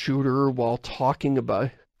gore shooter while talking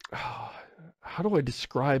about, how do I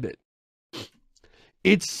describe it?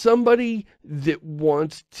 It's somebody that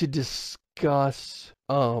wants to discuss,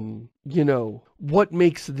 what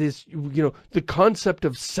makes this, the concept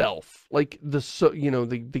of self, like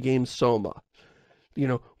the game Soma.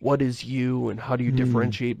 What is you and how do you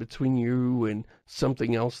differentiate between you and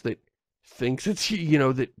something else that thinks it's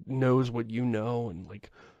you, that knows what you know, and like,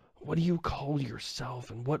 what do you call yourself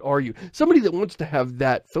and what are you? Somebody that wants to have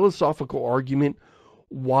that philosophical argument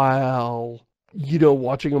while,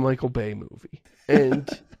 watching a Michael Bay movie. And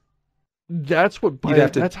that's what... You'd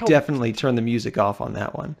have to definitely turn the music off on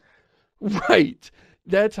that one. Right.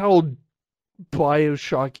 That's how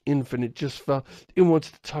BioShock Infinite just felt. It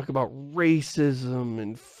wants to talk about racism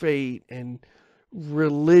and fate and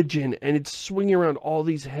religion, and it's swinging around all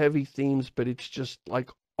these heavy themes, but it's just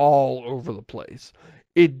like all over the place.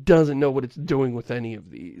 It doesn't know what it's doing with any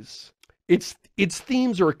of these. Its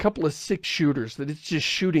themes are a couple of 6 shooters that it's just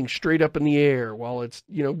shooting straight up in the air while it's,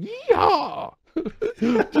 yeehaw!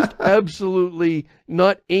 Just absolutely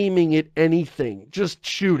not aiming at anything, just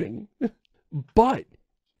shooting. But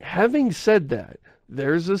having said that,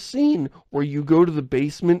 there's a scene where you go to the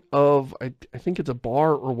basement of, I think it's a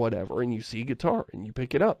bar or whatever, and you see a guitar, and you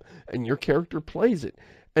pick it up, and your character plays it.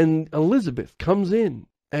 And Elizabeth comes in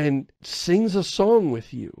and sings a song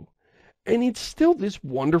with you. And it's still this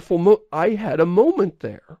wonderful I had a moment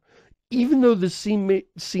there. Even though the scene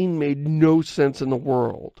made no sense in the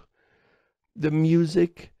world. The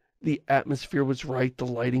music, the atmosphere was right, the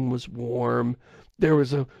lighting was warm. There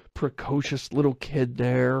was a precocious little kid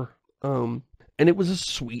there. And it was a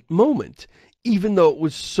sweet moment. Even though it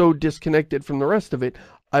was so disconnected from the rest of it,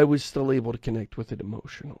 I was still able to connect with it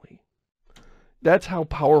emotionally. That's how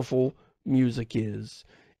powerful music is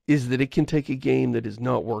that it can take a game that is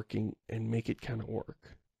not working and make it kind of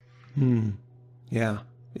work. Yeah.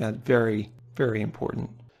 Yeah, very, very important.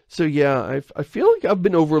 So yeah, I feel like I've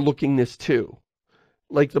been overlooking this too.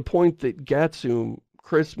 Like the point that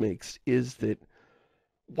Chris makes is that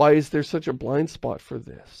why is there such a blind spot for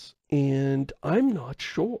this? And I'm not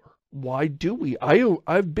sure. Why do we?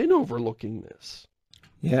 I've been overlooking this.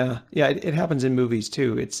 Yeah, yeah, it happens in movies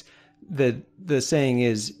too. It's the saying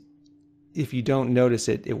is, if you don't notice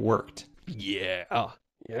it, it worked. Yeah.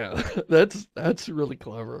 Yeah. That's really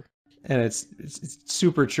clever. And it's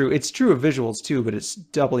super true. It's true of visuals too, but it's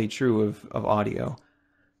doubly true of audio.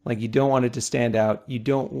 Like you don't want it to stand out. You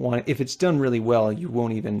don't want if it's done really well, you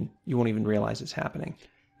won't even realize it's happening.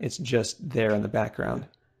 It's just there in the background.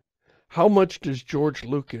 How much does George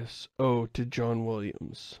Lucas owe to John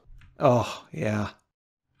Williams? Oh, yeah.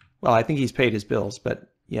 Well, I think he's paid his bills,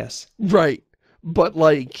 but yes. Right. But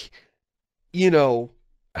like,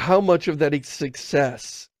 how much of that is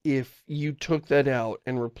success if you took that out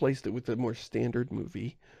and replaced it with a more standard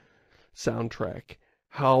movie soundtrack?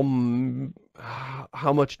 How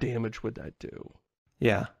much damage would that do?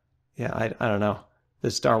 Yeah. Yeah, I don't know.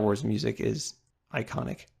 The Star Wars music is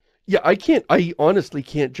iconic. Yeah, I honestly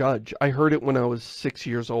can't judge. I heard it when I was 6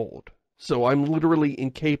 years old. So I'm literally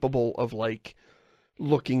incapable of like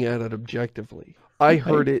looking at it objectively. I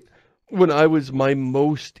heard it when I was my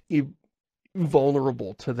most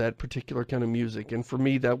vulnerable to that particular kind of music. And for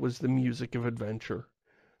me, that was the music of adventure.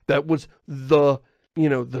 That was the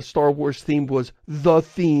Star Wars theme was the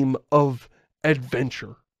theme of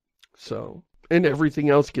adventure. So, and everything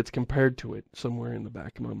else gets compared to it somewhere in the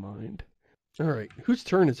back of my mind. All right, whose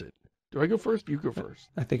turn is it? Do I go first? You go first.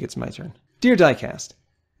 I think it's my turn. Dear Diecast,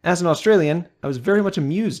 as an Australian, I was very much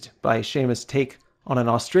amused by Seamus' take on an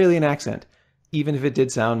Australian accent, even if it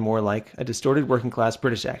did sound more like a distorted working-class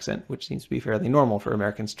British accent, which seems to be fairly normal for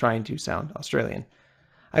Americans trying to sound Australian.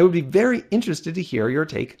 I would be very interested to hear your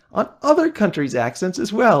take on other countries' accents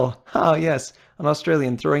as well. Ah, yes, an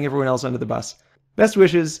Australian throwing everyone else under the bus. Best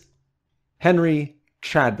wishes, Henry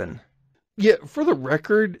Chadban. Yeah, for the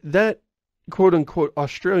record, that quote-unquote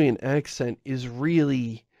Australian accent is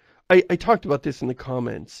really... I talked about this in the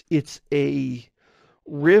comments. It's a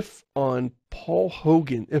riff on Paul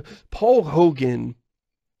Hogan. Paul Hogan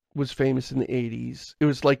was famous in the 80s. It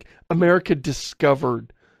was like America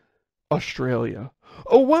discovered Australia.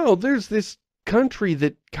 Oh wow, there's this country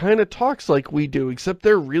that kind of talks like we do, except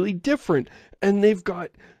they're really different. And they've got,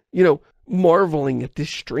 marveling at this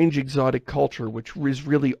strange exotic culture, which is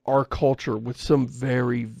really our culture with some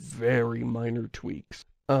very, very minor tweaks.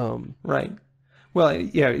 Right. Well,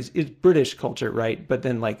 yeah, it's British culture, right? But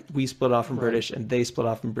then, like, we split off from British and they split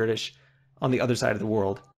off from British on the other side of the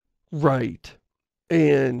world. Right.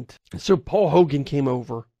 And so Paul Hogan came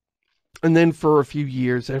over. And then for a few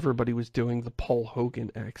years, everybody was doing the Paul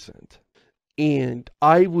Hogan accent. And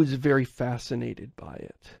I was very fascinated by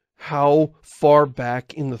it. How far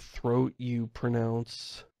back in the throat you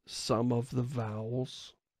pronounce some of the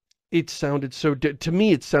vowels. It sounded so... to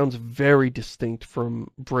me, it sounds very distinct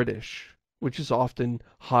from British, which is often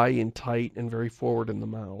high and tight and very forward in the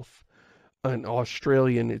mouth. An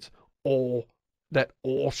Australian, it's all that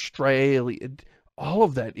Australian, all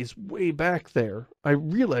of that is way back there. I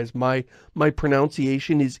realize my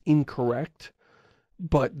pronunciation is incorrect,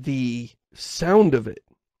 but the sound of it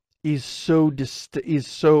is so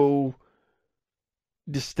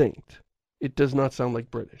distinct. It does not sound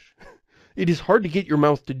like British. It is hard to get your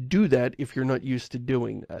mouth to do that if you're not used to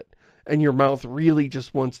doing that. And your mouth really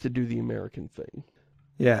just wants to do the American thing.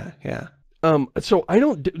 Yeah, yeah. So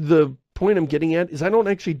the point I'm getting at is I don't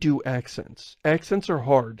actually do accents. Accents are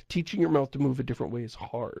hard. Teaching your mouth to move a different way is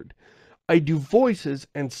hard. I do voices,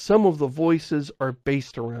 and some of the voices are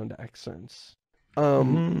based around accents.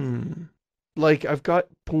 Like I've got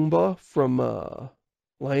Pumbaa from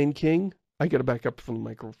Lion King. I gotta back up from the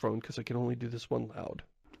microphone because I can only do this one loud.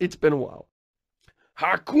 It's been a while.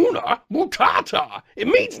 Hakuna Matata. It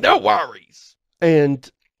means no worries. And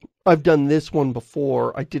I've done this one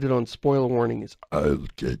before. I did it on Spoiler Warning. It's I'll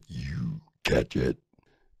get you, Gadget.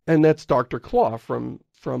 And that's Dr. Claw from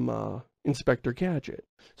Inspector Gadget.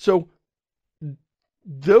 So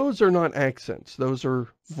those are not accents. Those are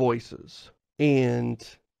voices. And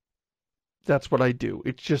that's what I do.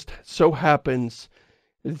 It just so happens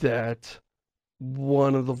that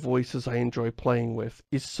one of the voices I enjoy playing with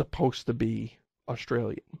is supposed to be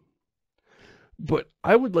Australian. But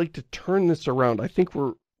I would like to turn this around. I think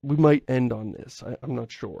we might end on this. I'm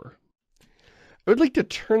not sure. I would like to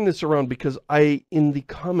turn this around because in the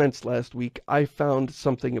comments last week, I found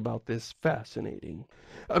something about this fascinating.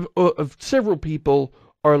 Several people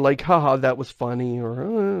are like, haha, that was funny,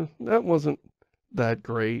 or that wasn't that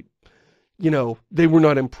great. They were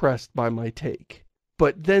not impressed by my take.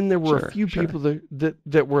 But then there were a few people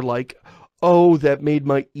that were like, oh, that made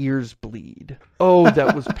my ears bleed. Oh,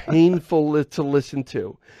 that was painful to listen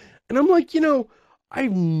to. And I'm like, you know,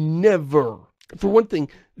 I've never, for one thing,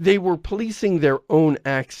 they were policing their own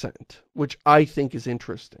accent, which I think is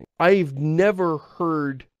interesting. I've never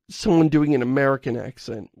heard someone doing an American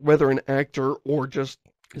accent, whether an actor or just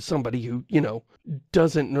somebody who, you know,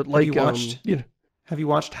 doesn't know, like, have you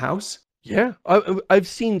watched House? Yeah, I've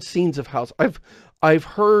seen scenes of House. I've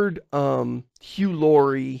heard Hugh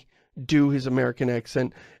Laurie do his American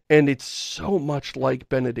accent, and it's so much like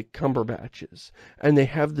Benedict Cumberbatch's, and they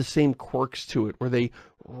have the same quirks to it where they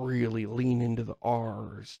really lean into the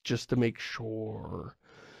R's just to make sure,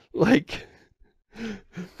 like,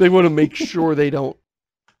 they want to make sure they don't,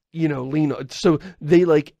 you know, lean, so they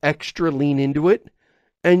like extra lean into it,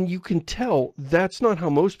 and you can tell that's not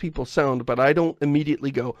how most people sound, but I don't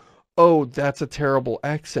immediately go, oh, that's a terrible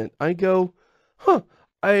accent. I go, huh,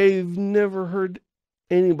 I've never heard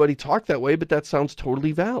anybody talk that way, but that sounds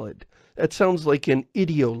totally valid. That sounds like an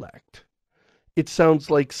idiolect. It sounds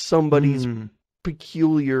like somebody's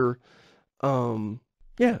peculiar, an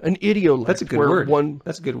idiolect. That's a good word.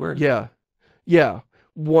 That's a good word. Yeah. Yeah.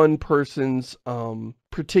 One person's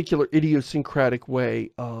particular idiosyncratic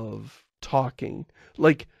way of talking.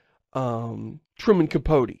 Like Truman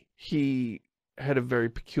Capote. He had a very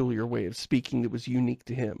peculiar way of speaking that was unique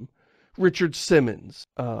to him. Richard Simmons,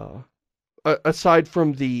 aside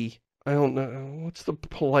from the, I don't know, what's the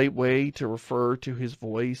polite way to refer to his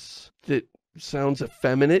voice that sounds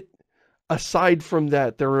effeminate? Aside from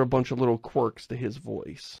that, there are a bunch of little quirks to his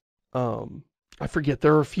voice. I forget,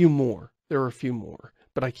 there are a few more.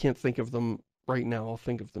 But I can't think of them right now. I'll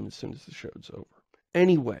think of them as soon as the show's over.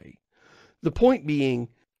 Anyway, the point being,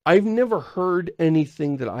 I've never heard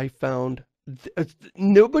anything that I found,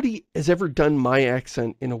 nobody has ever done my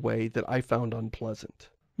accent in a way that I found unpleasant.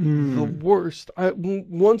 The worst.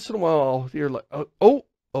 Once in a while, you're like, oh,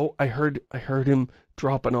 I heard him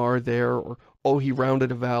drop an R there, or oh, he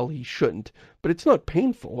rounded a vowel he shouldn't. But it's not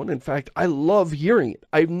painful, and in fact, I love hearing it.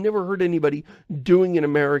 I've never heard anybody doing an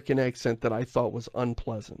American accent that I thought was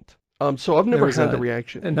unpleasant. So I've never had the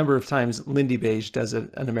reaction. A number of times, Lindy Beige does an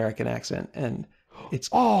American accent, and it's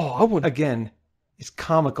again, it's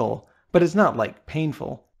comical, but it's not like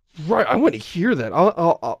painful. Right, I want to hear that.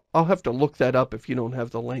 I'll have to look that up if you don't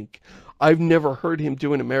have the link. I've never heard him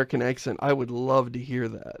do an American accent. I would love to hear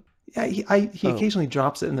that. Yeah, he occasionally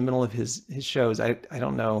drops it in the middle of his shows. I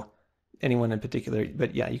don't know anyone in particular,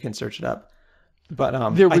 but yeah, you can search it up. But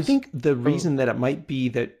I think the reason that it might be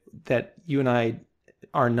that you and I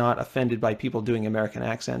are not offended by people doing American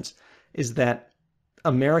accents is that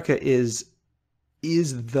America is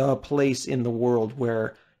the place in the world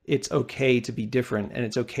where it's okay to be different, and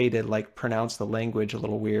it's okay to like pronounce the language a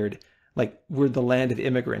little weird. Like, we're the land of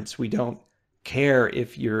immigrants. We don't care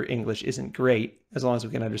if your English isn't great as long as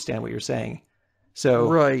we can understand what you're saying. So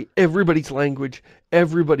right, everybody's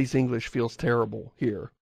English feels terrible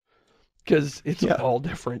here because it's all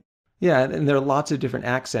different. Yeah, and there are lots of different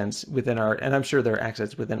accents within and I'm sure there are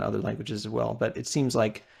accents within other languages as well, but it seems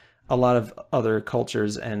like a lot of other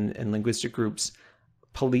cultures and linguistic groups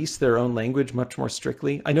police their own language much more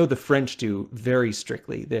strictly. I know the French do very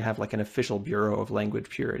strictly. They have like an official bureau of language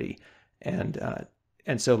purity, and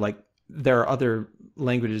so like there are other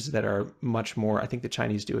languages that are much more, I think the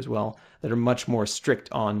Chinese do as well, that are much more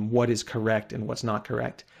strict on what is correct and what's not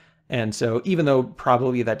correct. And so even though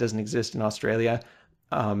probably that doesn't exist in Australia,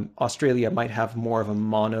 Australia might have more of a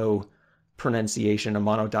mono pronunciation, a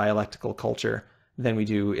mono-dialectical culture than we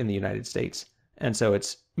do in the United States. And so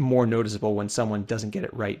it's more noticeable when someone doesn't get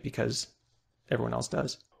it right because everyone else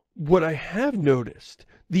does. What I have noticed,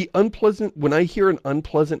 when I hear an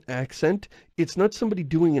unpleasant accent, it's not somebody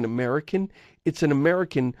doing an American, it's an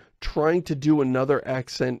American trying to do another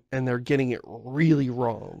accent and they're getting it really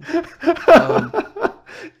wrong.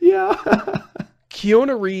 Yeah.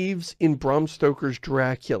 Keanu Reeves in Bram Stoker's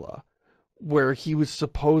Dracula, where he was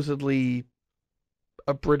supposedly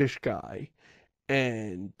a British guy,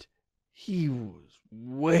 and he was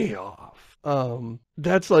way off.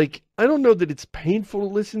 That's like, I don't know that it's painful to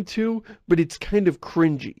listen to, but it's kind of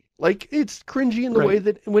cringy. Like, it's cringy in the way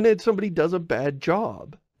that when somebody does a bad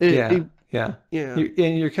job. Yeah.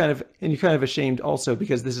 You're kind of ashamed also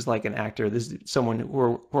because this is like an actor. This is someone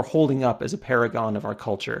who we're holding up as a paragon of our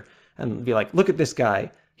culture, and be like, look at this guy.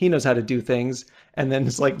 He knows how to do things. And then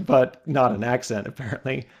it's like, but not an accent,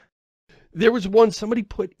 apparently. There was somebody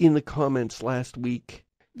put in the comments last week.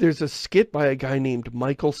 There's a skit by a guy named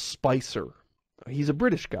Michael Spicer. He's a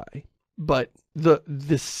British guy. But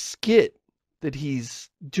the skit that he's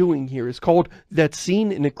doing here is called that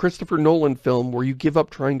scene in a Christopher Nolan film where you give up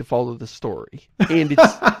trying to follow the story. And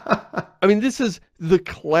it's, I mean, this is the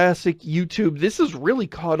classic YouTube. This has really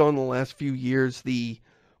caught on the last few years, the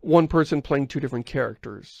one person playing two different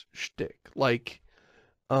characters shtick. Like,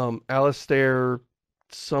 Alistair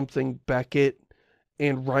something Beckett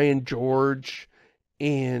and Ryan George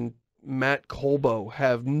and Matt Colbo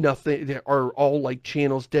have nothing, they are all like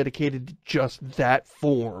channels dedicated to just that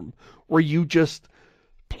form, where you just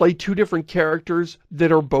play two different characters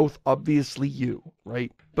that are both obviously you,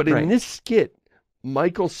 right? But in this skit,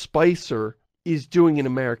 Michael Spicer is doing an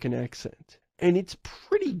American accent, and it's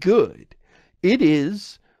pretty good. It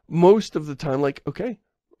is most of the time like, okay,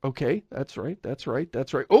 that's right.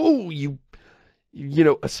 Oh, you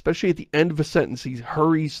know, especially at the end of a sentence, he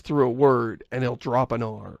hurries through a word and he'll drop an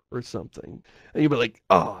R or something. And you'll be like,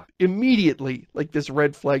 immediately, like this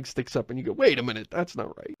red flag sticks up and you go, wait a minute, that's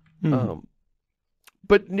not right.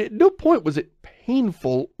 But at no point was it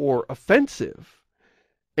painful or offensive.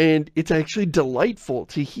 And it's actually delightful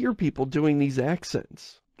to hear people doing these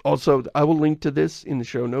accents. Also, I will link to this in the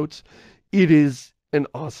show notes. It is an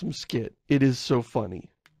awesome skit. It is so funny.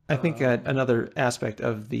 I think another aspect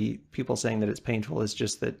of the people saying that it's painful is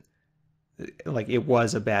just that, like, it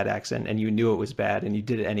was a bad accent and you knew it was bad and you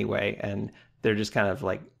did it anyway. And they're just kind of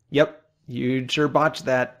like, yep, you sure botched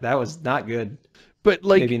that. That was not good. But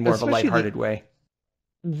like, maybe in more of a lighthearted way.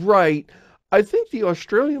 Right. I think the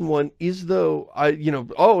Australian one is, though,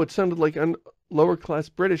 it sounded like lower class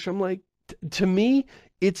British. I'm like, to me,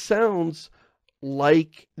 it sounds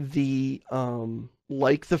like the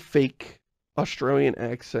fake Australian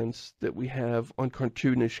accents that we have on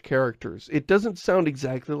cartoonish characters. It doesn't sound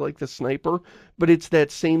exactly like the sniper, but it's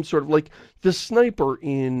that same sort of, like the sniper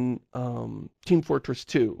in Team Fortress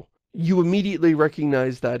 2. You immediately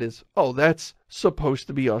recognize that as, oh, that's supposed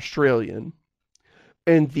to be Australian.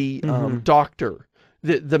 And the doctor,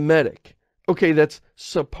 the medic, okay, that's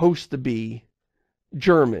supposed to be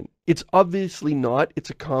German. It's obviously not. It's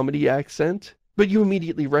a comedy accent, but you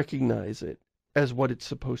immediately recognize it as what it's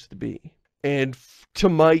supposed to be. And to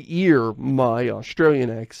my ear, my Australian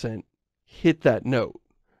accent hit that note.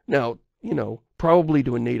 Now, you know, probably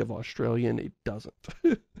to a native Australian, it doesn't.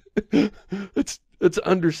 It's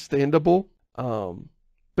understandable.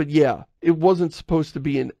 But yeah, it wasn't supposed to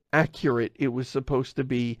be an accurate, it was supposed to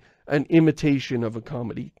be an imitation of a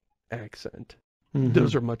comedy accent.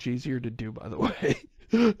 Those are much easier to do, by the way.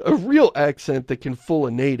 A real accent that can fool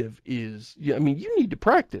a native is, I mean, you need to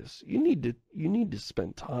practice. You need to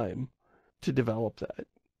spend time to develop that.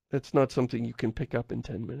 That's not something you can pick up in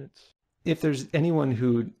 10 minutes. If there's anyone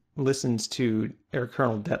who listens to Eric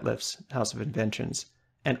Colonel Detlef's House of Inventions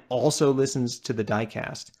and also listens to the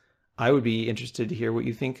Diecast, I would be interested to hear what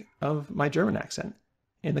you think of my German accent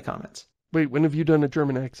in the comments. Wait, when have you done a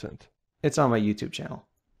German accent? It's on my YouTube channel.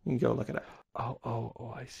 You can go look it up.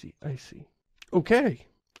 Oh, I see. Okay.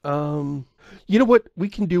 You know what? We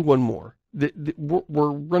can do one more. We're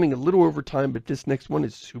running a little over time, but this next one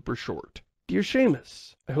is super short. Dear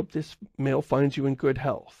Seamus, I hope this mail finds you in good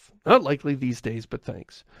health. Not likely these days, but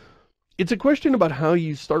thanks. It's a question about how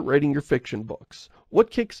you start writing your fiction books.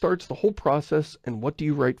 What kickstarts the whole process, and what do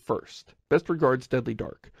you write first? Best regards, Deadly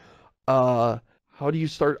Dark. How do you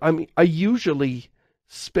start? I mean, I usually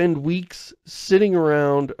spend weeks sitting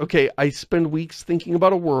around. Okay, I spend weeks thinking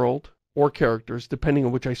about a world or characters, depending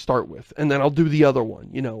on which I start with. And then I'll do the other one.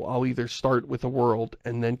 You know, I'll either start with a world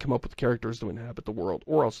and then come up with characters to inhabit the world,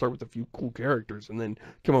 or I'll start with a few cool characters and then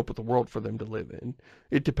come up with a world for them to live in.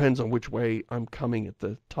 It depends on which way I'm coming at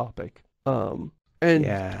the topic. And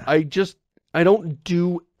yeah. I don't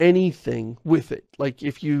do anything with it. Like,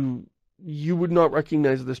 if you would not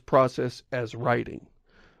recognize this process as writing.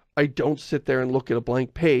 I don't sit there and look at a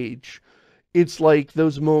blank page. It's like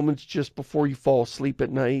those moments just before you fall asleep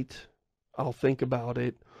at night. I'll think about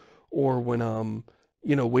it. Or when I'm,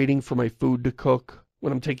 you know, waiting for my food to cook,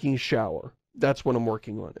 when I'm taking a shower. That's when I'm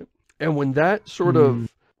working on it. And when that sort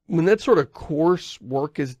of course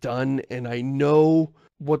work is done and I know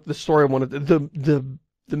what the story I wanted,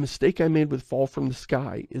 the mistake I made with Fall from the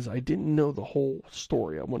Sky is I didn't know the whole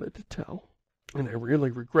story I wanted to tell. And I really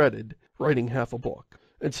regretted writing half a book.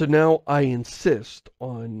 And so now I insist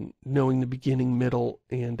on knowing the beginning, middle,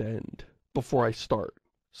 and end before I start.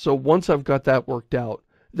 So once I've got that worked out,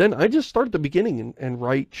 then I just start at the beginning and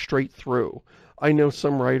write straight through. I know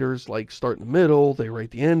some writers like start in the middle, they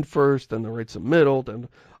write the end first, then they write some middle, then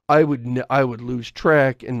I would lose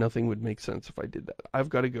track and nothing would make sense if I did that. I've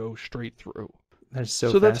got to go straight through. That's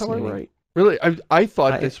so that's how I write. Really, I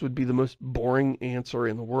thought this would be the most boring answer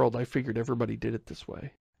in the world. I figured everybody did it this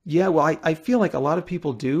way. Yeah, well, I feel like a lot of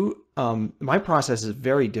people do. My process is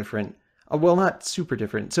very different. Well, not super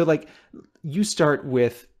different. So like you start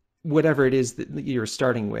with whatever it is that you're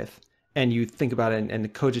starting with, and you think about it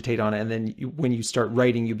and cogitate on it, and then when you start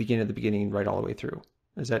writing, you begin at the beginning and write all the way through.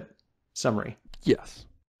 Is that summary? Yes.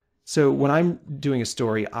 So when I'm doing a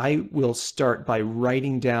story, I will start by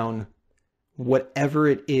writing down whatever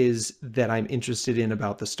it is that I'm interested in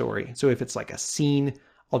about the story. So if it's like a scene,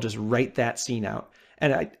 I'll just write that scene out.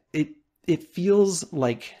 And it feels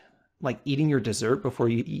like eating your dessert before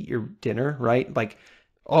you eat your dinner, right? Like,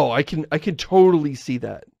 oh, I can totally see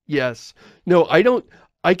that. Yes. No, I don't.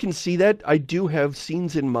 I can see that. I do have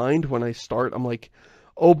scenes in mind when I start. I'm like,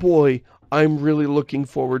 oh boy, I'm really looking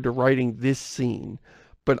forward to writing this scene.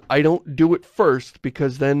 But I don't do it first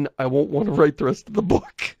because then I won't want to write the rest of the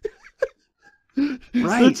book.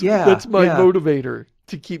 right, That's my yeah. motivator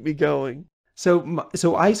to keep me going.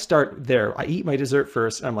 So I start there. I eat my dessert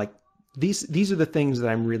first, and I'm like, these are the things that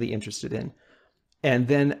I'm really interested in. And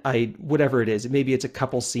then whatever it is, maybe it's a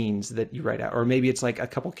couple scenes that you write out, or maybe it's like a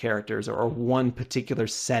couple characters or one particular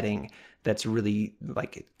setting that's really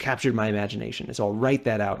like captured my imagination. So I'll write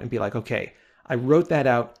that out and be like, okay, I wrote that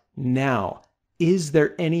out. Now, is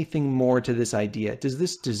there anything more to this idea? Does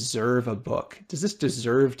this deserve a book? Does this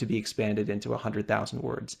deserve to be expanded into 100,000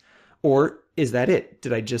 words? Or is that it?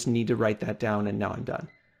 Did I just need to write that down and now I'm done?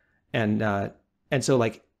 And so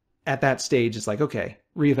like at that stage, it's like, okay,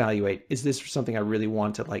 reevaluate. Is this something I really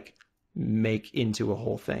want to like make into a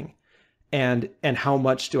whole thing? And how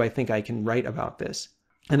much do I think I can write about this?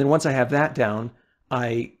 And then once I have that down,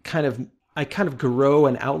 I kind of grow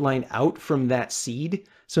an outline out from that seed.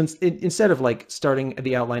 So instead of like starting at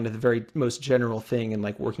the outline of the very most general thing and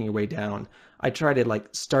like working your way down, I try to like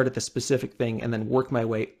start at the specific thing and then work my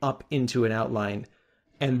way up into an outline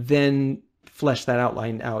and then flesh that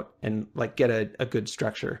outline out and like get a good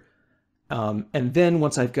structure. And then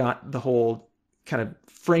once I've got the whole kind of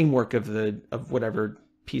framework of whatever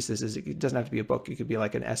piece this is, it doesn't have to be a book. It could be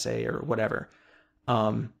like an essay or whatever.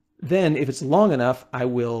 Then if it's long enough, I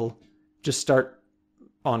will just start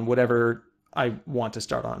on whatever I want to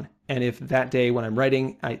start on. And if that day when I'm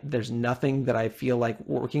writing, there's nothing that I feel like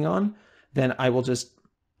working on, then I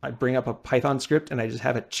bring up a Python script and I just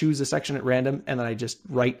have it choose a section at random and then I just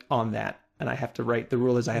write on that. And I have to write, the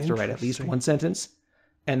rule is I have to write at least one sentence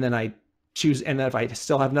and then I choose, and then if I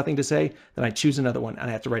still have nothing to say, then I choose another one and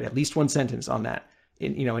I have to write at least one sentence on that,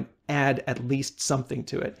 and add at least something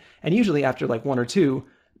to it. And usually after like one or two,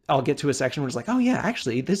 I'll get to a section where it's like, oh yeah,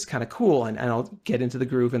 actually this is kind of cool. And I'll get into the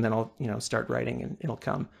groove and then I'll, start writing and it'll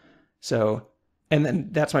come. So, and then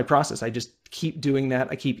that's my process. I just keep doing that.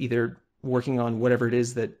 I keep either working on whatever it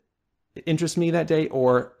is that interests me that day,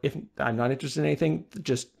 or if I'm not interested in anything,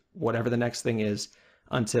 just whatever the next thing is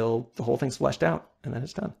until the whole thing's fleshed out and then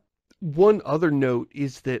it's done. One other note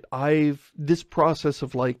is that this process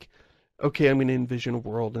of like, okay, I'm going to envision a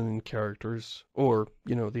world and then characters, or,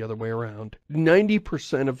 the other way around.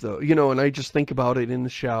 90% of the, and I just think about it in the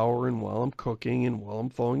shower and while I'm cooking and while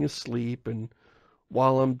I'm falling asleep and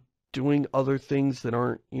while I'm doing other things that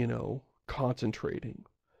aren't, concentrating.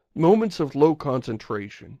 Moments of low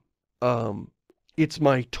concentration. It's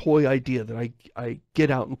my toy idea that I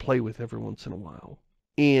get out and play with every once in a while.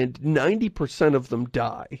 And 90% of them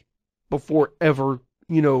die before ever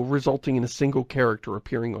resulting in a single character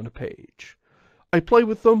appearing on a page. I play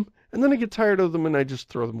with them, and then I get tired of them, and I just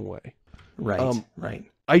throw them away. Right, right.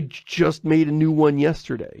 I just made a new one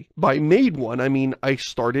yesterday. By made one, I mean I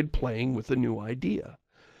started playing with a new idea.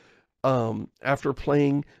 After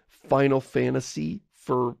playing Final Fantasy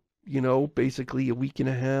for, basically a week and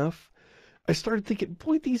a half, I started thinking,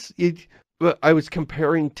 boy, I was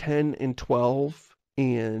comparing 10 and 12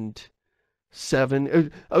 and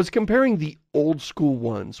 7. I was comparing the old school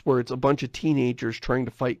ones where it's a bunch of teenagers trying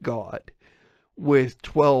to fight God with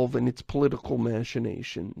 12 and its political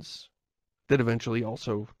machinations that eventually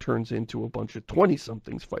also turns into a bunch of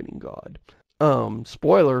 20-somethings fighting God.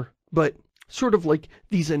 Spoiler, but sort of like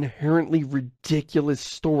these inherently ridiculous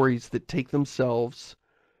stories that take themselves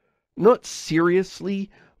not seriously,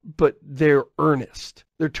 but they're earnest.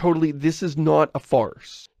 This is not a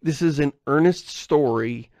farce. This is an earnest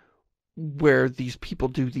story where these people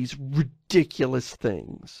do these ridiculous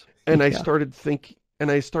things. And I started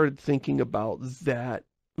thinking about that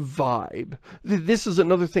vibe. This is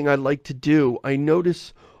another thing I like to do. I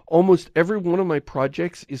notice almost every one of my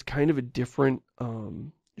projects is kind of a different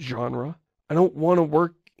genre. I don't want to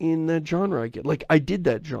work in that genre again. Like, I did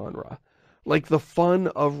that genre. Like, the fun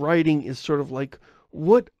of writing is sort of like,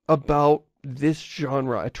 what about this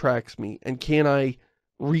genre attracts me? And can I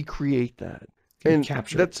recreate that? And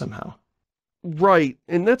capture it somehow. Right.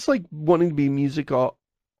 And that's like wanting to be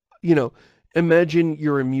you know, imagine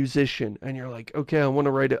you're a musician and you're like, okay, I want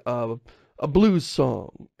to write a blues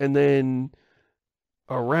song, and then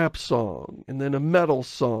a rap song, and then a metal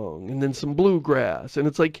song, and then some bluegrass. And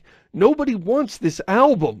it's like, nobody wants this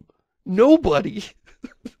album. Nobody.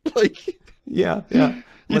 Like, Yeah, yeah.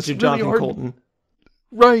 Unless you're really Jonathan hard. Colton.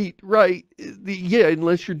 Right, right. Yeah,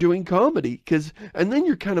 unless you're doing comedy, and then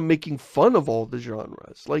you're kind of making fun of all the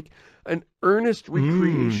genres, like an earnest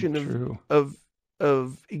recreation True.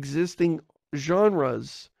 of existing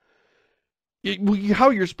genres. How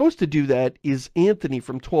you're supposed to do that is Anthony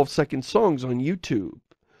from 12 Second Songs on YouTube.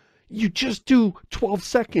 You just do 12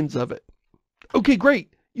 seconds of it. Okay,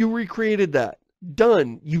 great. You recreated that.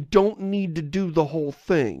 Done. You don't need to do the whole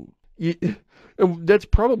thing. And that's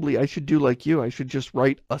probably, I should do like you. I should just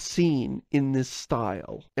write a scene in this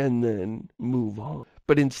style and then move on.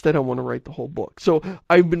 But instead I want to write the whole book. So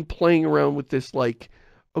I've been playing around with this, like,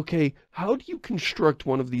 okay, how do you construct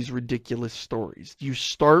one of these ridiculous stories? Do you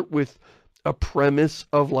start with a premise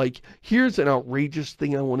of like, here's an outrageous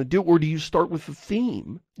thing I want to do? Or do you start with a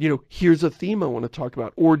theme? You know, here's a theme I want to talk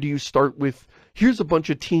about. Or do you start with, here's a bunch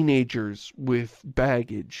of teenagers with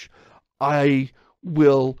baggage. I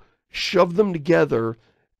will shove them together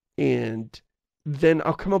and then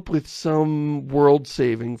I'll come up with some world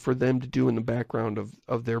saving for them to do in the background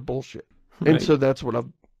of their bullshit. Right. And so that's what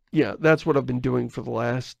I've been doing for the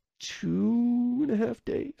last 2.5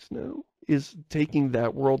 days now, is taking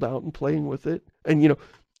that world out and playing with it. And, you know,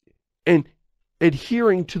 and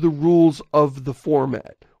adhering to the rules of the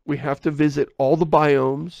format. We have to visit all the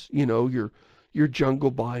biomes, you know, your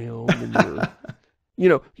jungle biome and your, you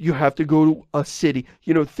know, you have to go to a city.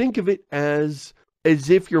 You know, think of it as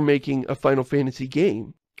if you're making a Final Fantasy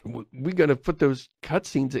game. We got to put those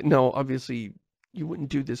cutscenes in. Now, obviously, you wouldn't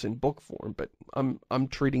do this in book form, but I'm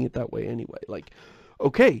treating it that way anyway. Like,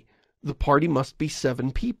 okay, the party must be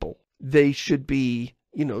 7 people. They should be,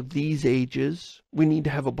 you know, these ages. We need to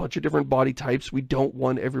have a bunch of different body types. We don't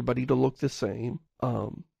want everybody to look the same.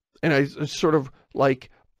 And I sort of like,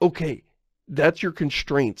 okay, that's your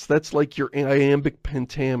constraints. That's like your iambic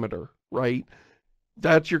pentameter, right?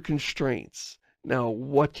 That's your constraints. Now,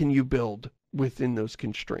 what can you build within those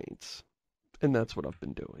constraints? And that's what I've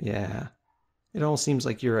been doing. Yeah. It almost seems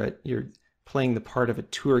like you're playing the part of a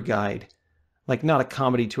tour guide. Like, not a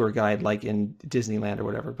comedy tour guide like in Disneyland or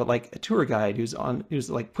whatever, but like a tour guide who's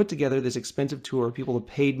like put together this expensive tour. People have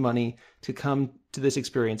paid money to come to this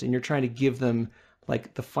experience, and you're trying to give them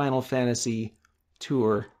like the Final Fantasy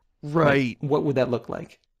tour. Right. Like, what would that look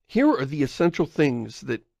like? Here are the essential things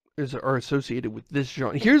that are associated with this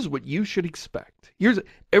genre. Here's what you should expect. Here's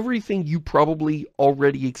everything you probably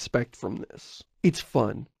already expect from this. It's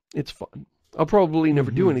fun. It's fun. I'll probably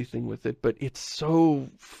never do anything with it, but it's so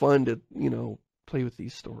fun to, you know, play with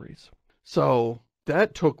these stories. So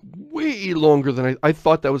that took way longer than I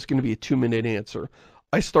thought. That was going to be a 2-minute answer.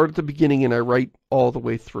 I start at the beginning and I write all the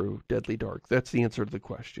way through Deadly Dark. That's the answer to the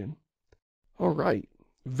question. All right.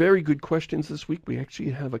 Very good questions this week. We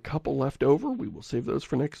actually have a couple left over. We will save those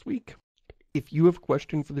for next week. If you have a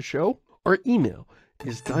question for the show, our email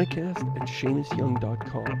is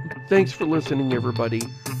diecast@ShamusYoung.com. Thanks for listening, everybody.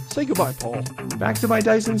 Say goodbye, Paul. Back to my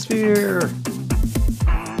Dyson sphere.